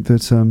 I think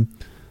this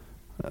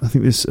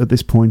at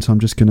this point I'm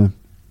just gonna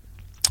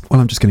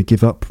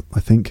give up. I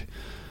think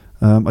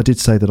I did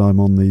say that I'm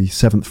on the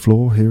 7th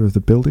floor here of the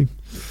building,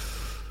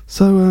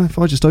 so if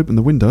I just open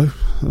the window,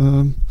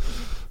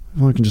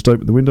 if I can just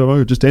open the window, I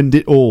would just end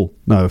it all.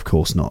 No, of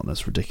course not.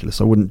 That's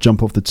ridiculous. I wouldn't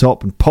jump off the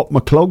top and pop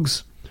my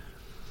clogs.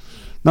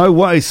 No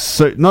way,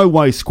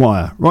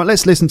 Squire. Right,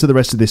 let's listen to the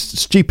rest of this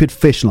stupid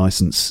fish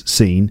license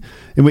scene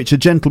in which a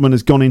gentleman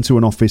has gone into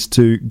an office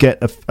to get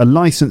a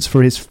license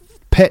for his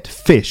pet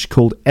fish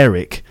called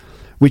Eric,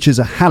 which is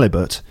a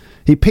halibut.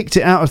 He picked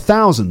it out of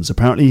thousands.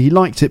 Apparently he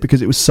liked it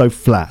because it was so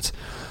flat.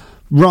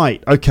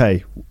 Right,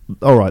 okay.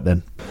 All right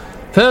then.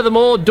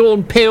 Furthermore,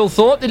 Dawn Pale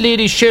thought the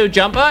lady's show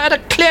jumper had a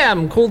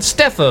clam called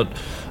Stafford,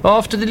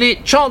 after the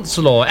late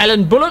Chancellor.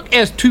 Alan Bullock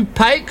has 2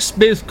 pikes,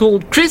 both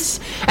called Chris,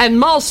 and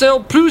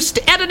Marcel Proust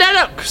had an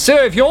haddock. So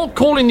if you're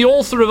calling the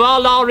author of Our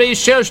La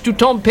Recherche du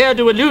Temps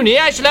Perdu a loony,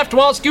 I shall have to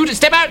ask you to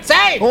step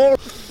outside.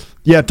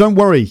 Yeah, don't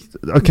worry.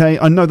 Okay,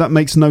 I know that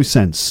makes no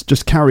sense.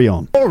 Just carry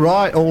on. All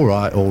right.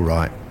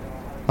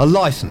 A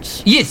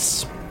license?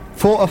 Yes.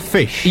 For a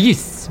fish?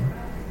 Yes.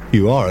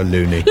 You are a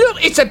loony.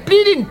 Look, it's a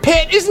bleeding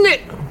pet, isn't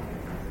it?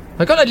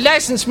 I got to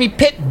license me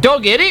pet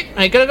dog, Eric.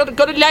 I got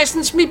to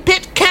license me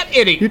pet cat,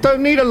 Eric. You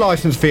don't need a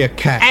license for your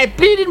cat. I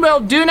bleeding well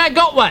do, and I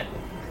got one.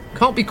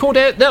 Can't be caught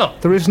out though.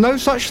 There is no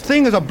such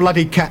thing as a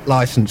bloody cat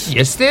license.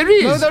 Yes, there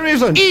is. No, there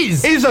isn't.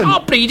 Isn't. I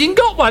bleeding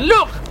got one.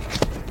 Look.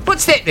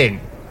 What's that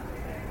then?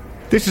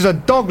 This is a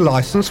dog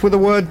license with the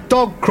word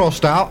dog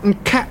crossed out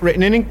and cat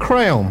written in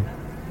crayon.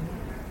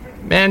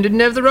 Man didn't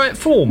have the right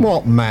form.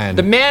 What man?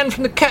 The man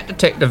from the cat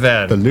detector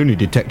van. The loony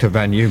detector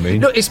van, you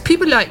mean? Look, it's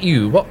people like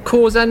you what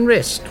cause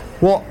unrest.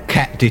 What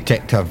cat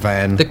detector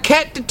van? The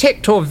cat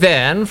detector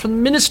van from the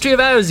Ministry of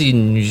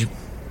Housing.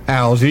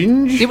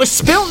 Housing? It was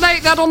spelt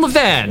like that on the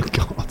van.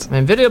 God.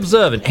 I'm very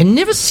observant. I've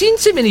never seen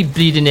so many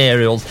bleeding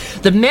aerials.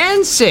 The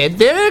man said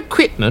their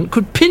equipment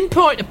could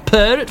pinpoint a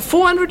purr at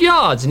 400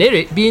 yards, and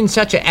Eric, being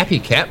such a happy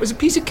cat, was a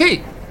piece of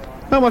cake.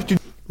 How much did...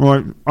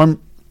 Right, I'm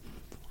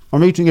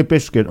eating a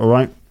biscuit, all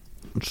right?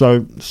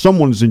 So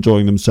someone's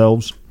enjoying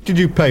themselves. Did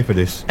you pay for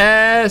this?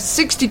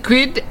 60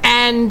 quid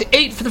and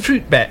 8 for the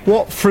fruit bat.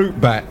 What fruit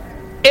bat?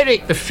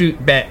 Eric the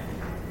fruit bat.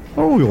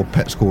 Oh, your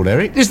pet's called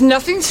Eric. There's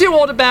nothing so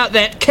odd about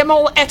that.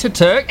 Kemal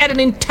Ataturk had an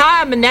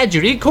entire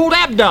menagerie called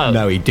Abdo.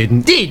 No, he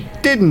didn't.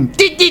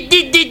 Didn't.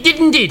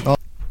 Oh.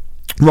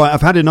 Right,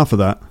 I've had enough of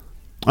that.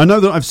 I know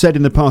that I've said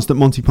in the past that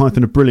Monty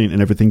Python are brilliant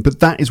and everything, but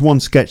that is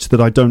one sketch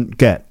that I don't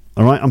get.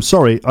 All right, I'm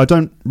sorry, I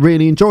don't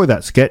really enjoy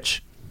that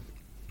sketch.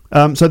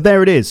 So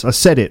there it is. I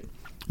said it.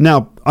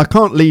 Now, I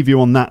can't leave you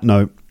on that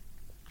note.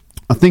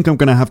 I think I'm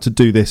going to have to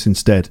do this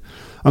instead.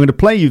 I'm going to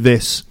play you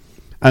this,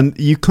 and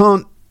you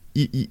can't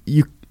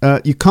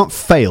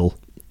fail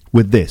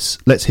with this.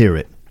 Let's hear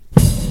it.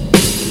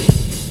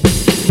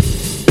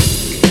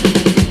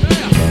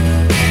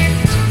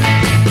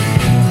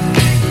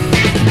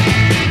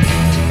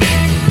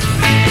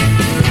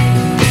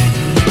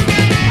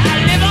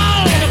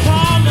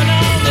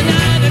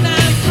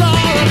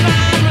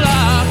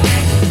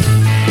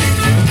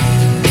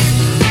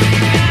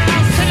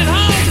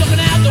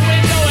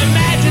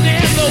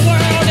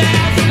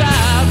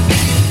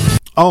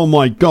 Oh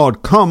my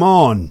God, come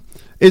on.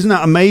 Isn't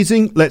that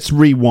amazing? Let's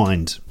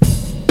rewind.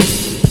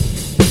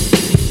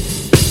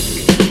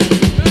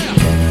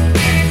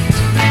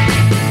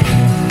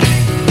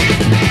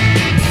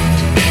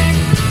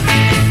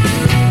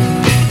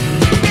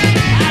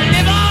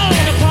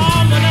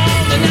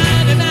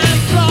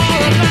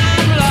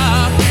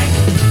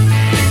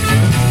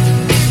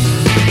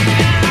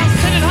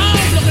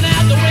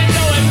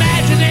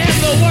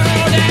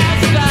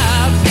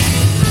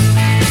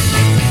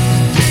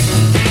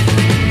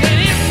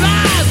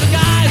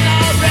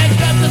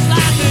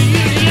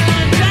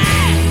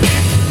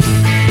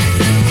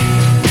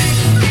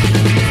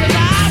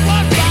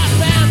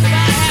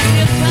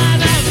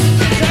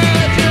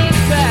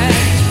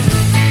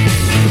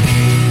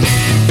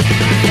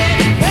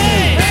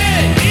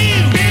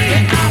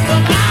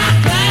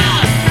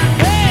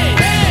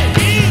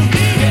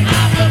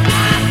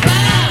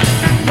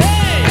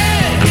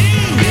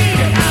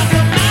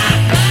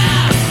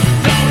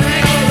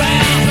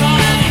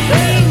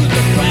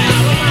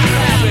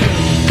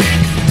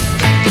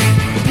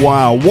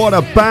 Wow, what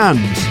a band!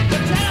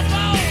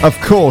 Of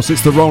course,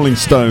 it's the Rolling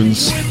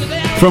Stones.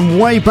 From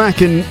way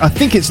back in, I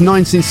think it's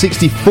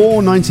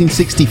 1964,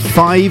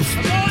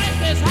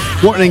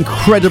 1965. What an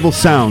incredible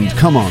sound,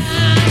 come on.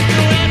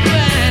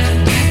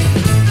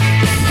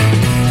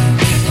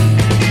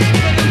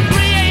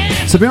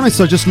 To be honest,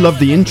 I just love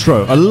the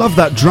intro. I love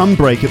that drum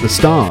break at the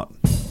start.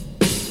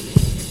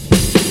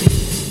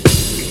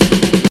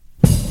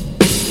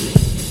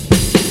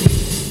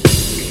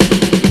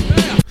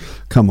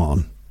 Come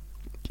on.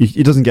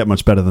 It doesn't get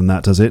much better than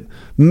that, does it?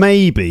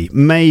 Maybe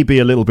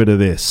a little bit of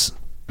this.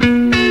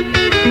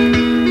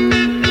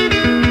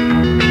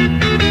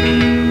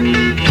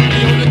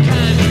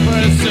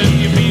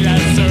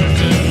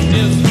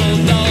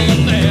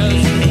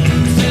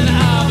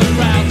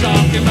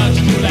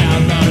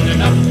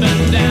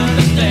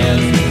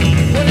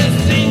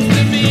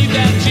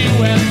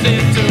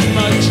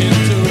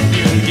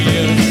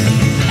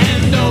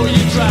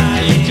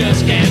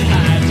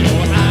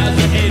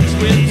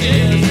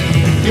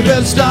 You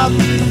better stop,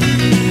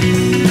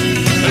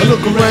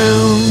 look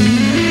around.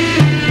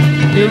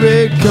 Here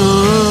it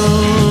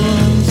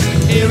comes,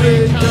 here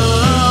it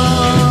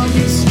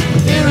comes,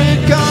 here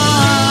it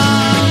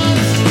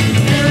comes,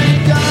 here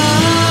it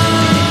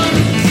comes.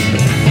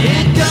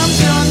 Here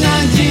comes your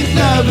 19th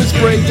nervous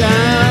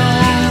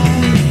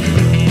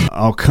breakdown.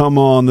 Oh, come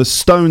on, the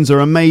Stones are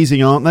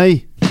amazing, aren't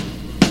they?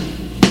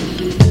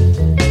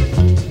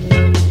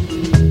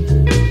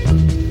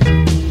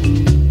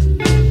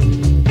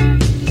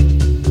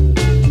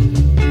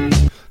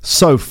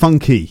 So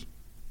funky.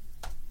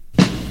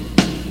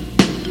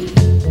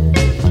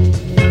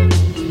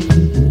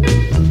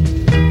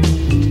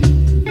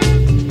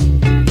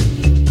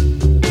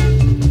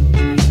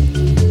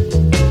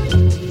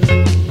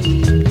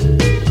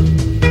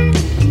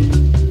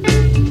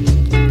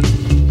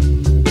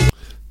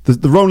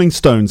 The Rolling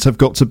Stones have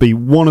got to be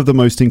one of the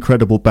most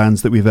incredible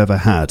bands that we've ever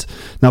had.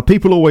 Now,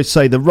 people always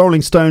say the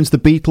Rolling Stones, the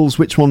Beatles,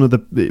 which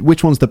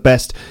one's the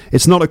best?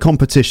 It's not a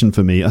competition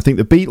for me. I think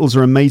the Beatles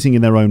are amazing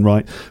in their own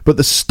right, but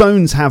the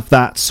Stones have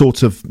that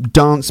sort of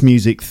dance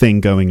music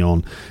thing going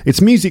on.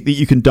 It's music that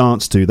you can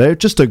dance to. They're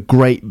just a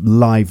great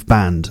live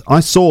band.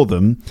 I saw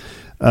them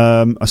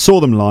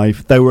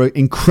live. They were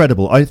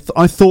incredible. I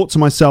thought to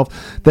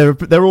myself,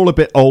 they're all a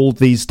bit old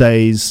these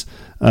days.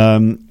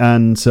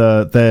 And it's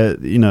not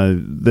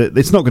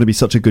going to be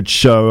such a good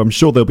show. I'm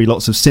sure there'll be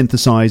lots of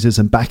synthesizers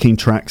and backing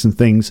tracks and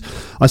things.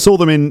 I saw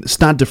them in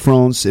Stade de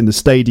France in the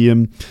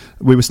stadium.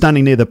 We were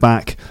standing near the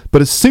back,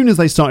 but as soon as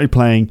they started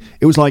playing,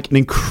 it was like an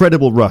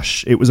incredible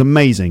rush. It was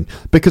amazing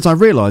because I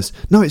realised,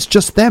 no, it's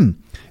just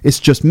them.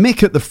 It's just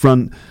Mick at the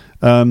front,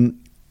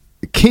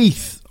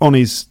 Keith on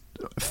his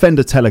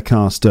Fender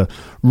Telecaster,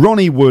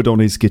 Ronnie Wood on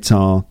his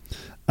guitar,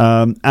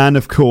 and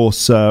of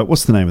course,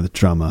 what's the name of the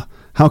drummer?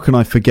 How can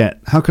I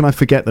forget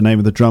the name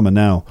of the drummer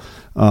now?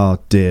 Oh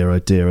dear, oh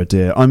dear, oh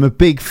dear. I'm a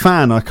big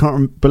fan. I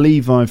can't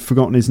believe I've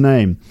forgotten his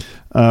name.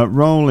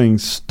 Rolling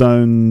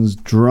Stones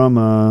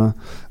drummer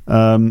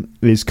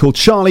is called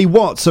Charlie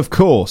Watts, of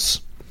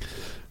course.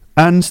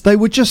 And they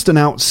were just an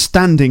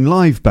outstanding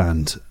live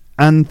band.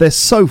 And they're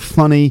so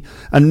funny.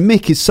 And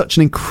Mick is such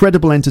an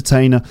incredible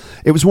entertainer.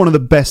 It was one of the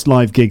best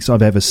live gigs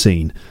I've ever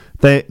seen.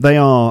 They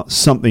are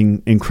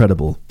something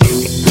incredible.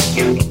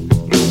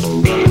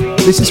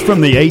 This is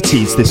from the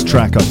 80s, this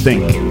track, I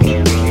think.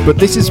 But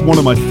this is one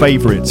of my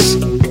favourites.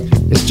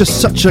 It's just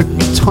such a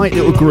tight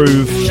little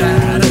groove.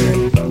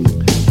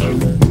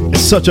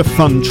 It's such a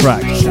fun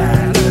track.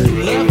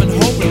 Love and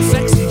hope and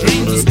sex and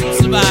dreams are still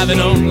surviving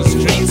on the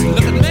streets.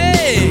 Look at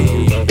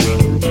me.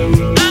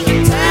 I'm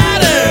in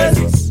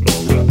tatters.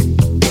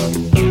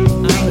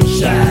 I'm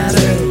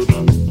shattered.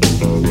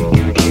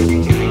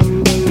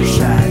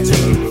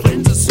 Shattered.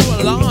 Friends are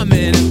so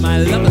alarming and my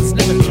lover's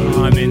never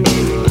charming.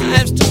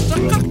 Life's just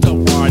a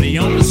cocktail party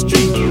on the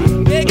street.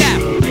 Big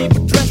apple,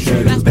 people dressed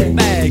in plastic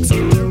bags.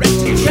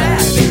 Directed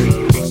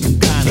traffic. Some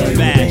kind of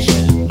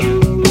fashion.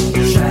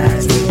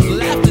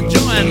 Laughter,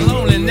 joy, and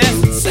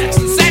loneliness, and sex,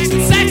 and sex,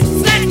 and sex,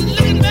 and sex. Look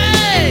at me.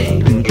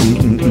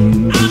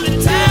 I'm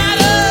in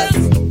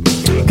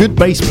tatters. Good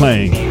bass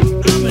playing.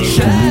 I'm a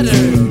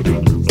shattered.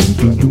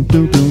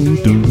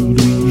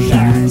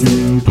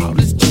 All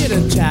this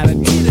chitter chatter,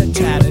 chitter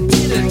chatter,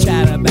 chitter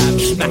chatter about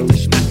schmatter,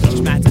 schmatter,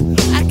 schmatter.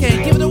 I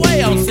can't give it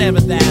away on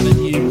 7th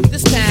Avenue.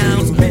 This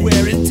town's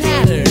wearing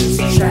tatters.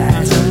 Shatter.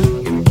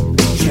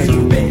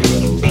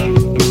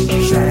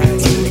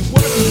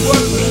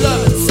 Work with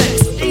love and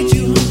sex. Ain't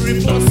you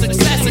hungry for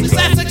success,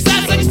 success,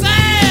 success,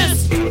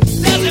 success?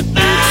 Does it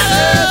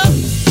matter?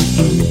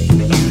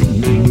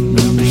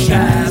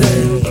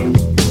 Shattered.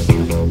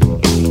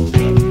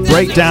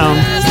 Breakdown.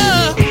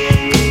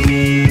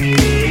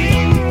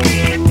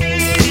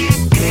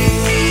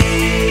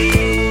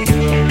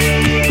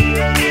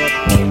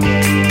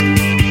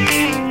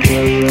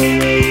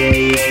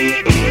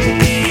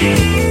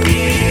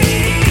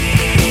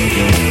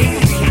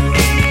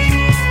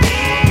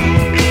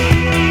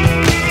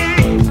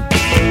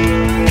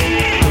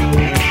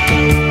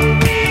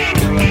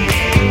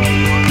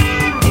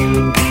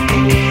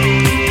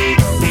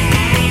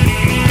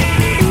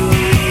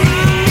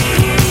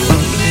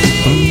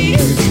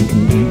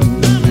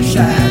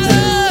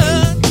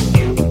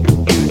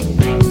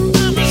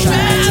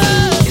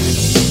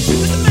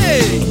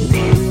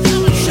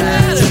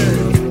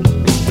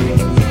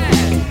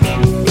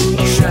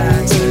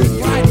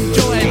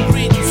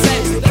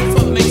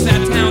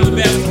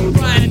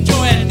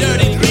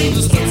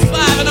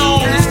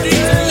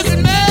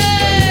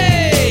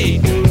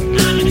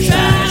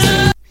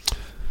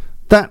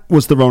 That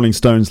was the Rolling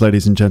Stones,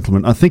 ladies and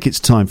gentlemen. I think it's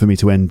time for me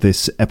to end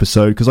this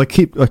episode because I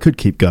could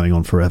keep going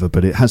on forever,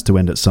 but it has to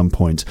end at some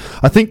point.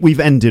 I think we've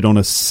ended on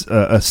a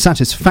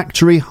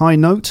satisfactory high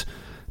note.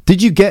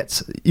 Did you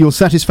get your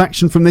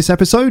satisfaction from this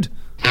episode?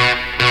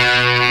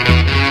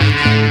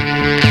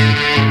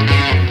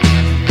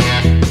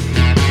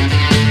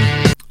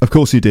 Of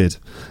course you did.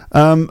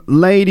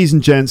 Ladies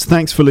and gents,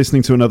 thanks for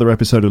listening to another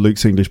episode of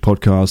Luke's English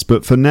Podcast.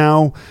 But for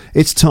now,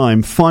 it's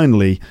time,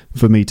 finally,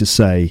 for me to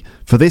say,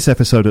 for this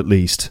episode at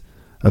least,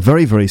 a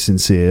very, very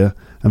sincere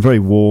and very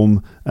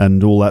warm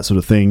and all that sort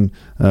of thing.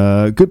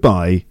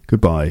 Goodbye,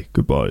 goodbye,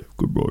 goodbye,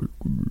 goodbye.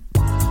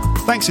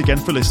 Thanks again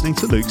for listening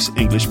to Luke's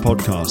English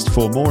Podcast.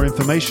 For more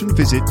information,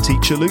 visit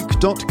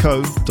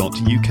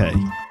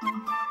teacherluke.co.uk.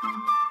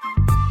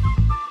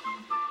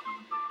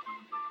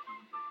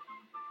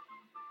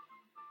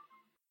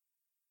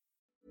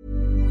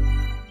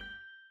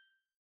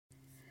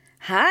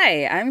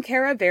 Hi, I'm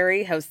Kara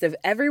Berry, host of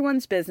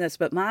Everyone's Business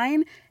But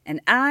Mine,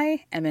 and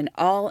I am an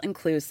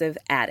all-inclusive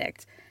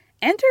addict.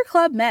 Enter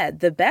Club Med,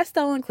 the best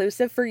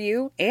all-inclusive for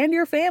you and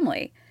your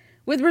family.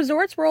 With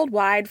resorts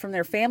worldwide, from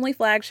their family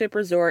flagship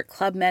resort,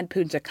 Club Med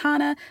Punta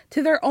Cana,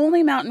 to their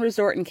only mountain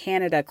resort in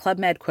Canada, Club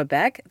Med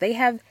Quebec, they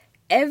have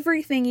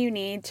everything you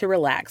need to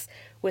relax.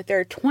 With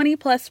their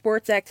 20-plus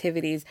sports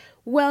activities,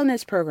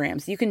 wellness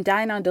programs, you can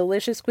dine on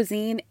delicious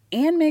cuisine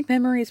and make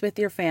memories with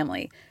your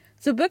family.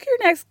 So book your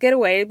next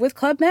getaway with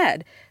Club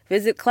Med.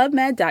 Visit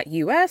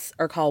clubmed.us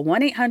or call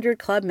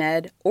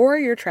 1-800-CLUB-MED or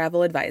your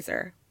travel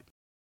advisor.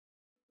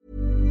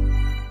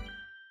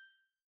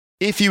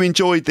 If you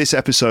enjoyed this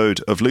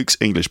episode of Luke's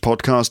English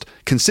Podcast,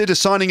 consider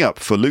signing up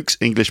for Luke's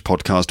English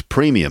Podcast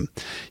Premium.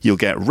 You'll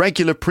get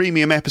regular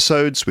premium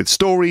episodes with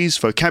stories,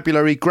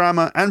 vocabulary,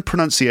 grammar and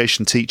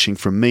pronunciation teaching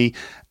from me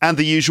and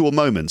the usual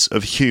moments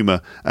of humour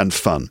and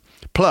fun.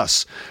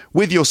 Plus,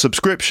 with your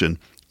subscription,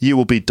 you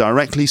will be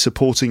directly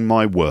supporting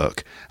my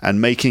work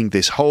and making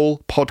this whole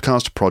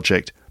podcast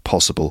project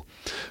possible.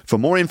 For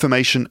more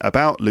information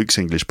about Luke's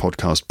English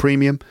Podcast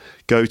Premium,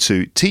 go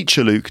to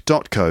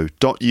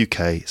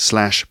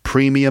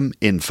teacherluke.co.uk/premium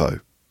info.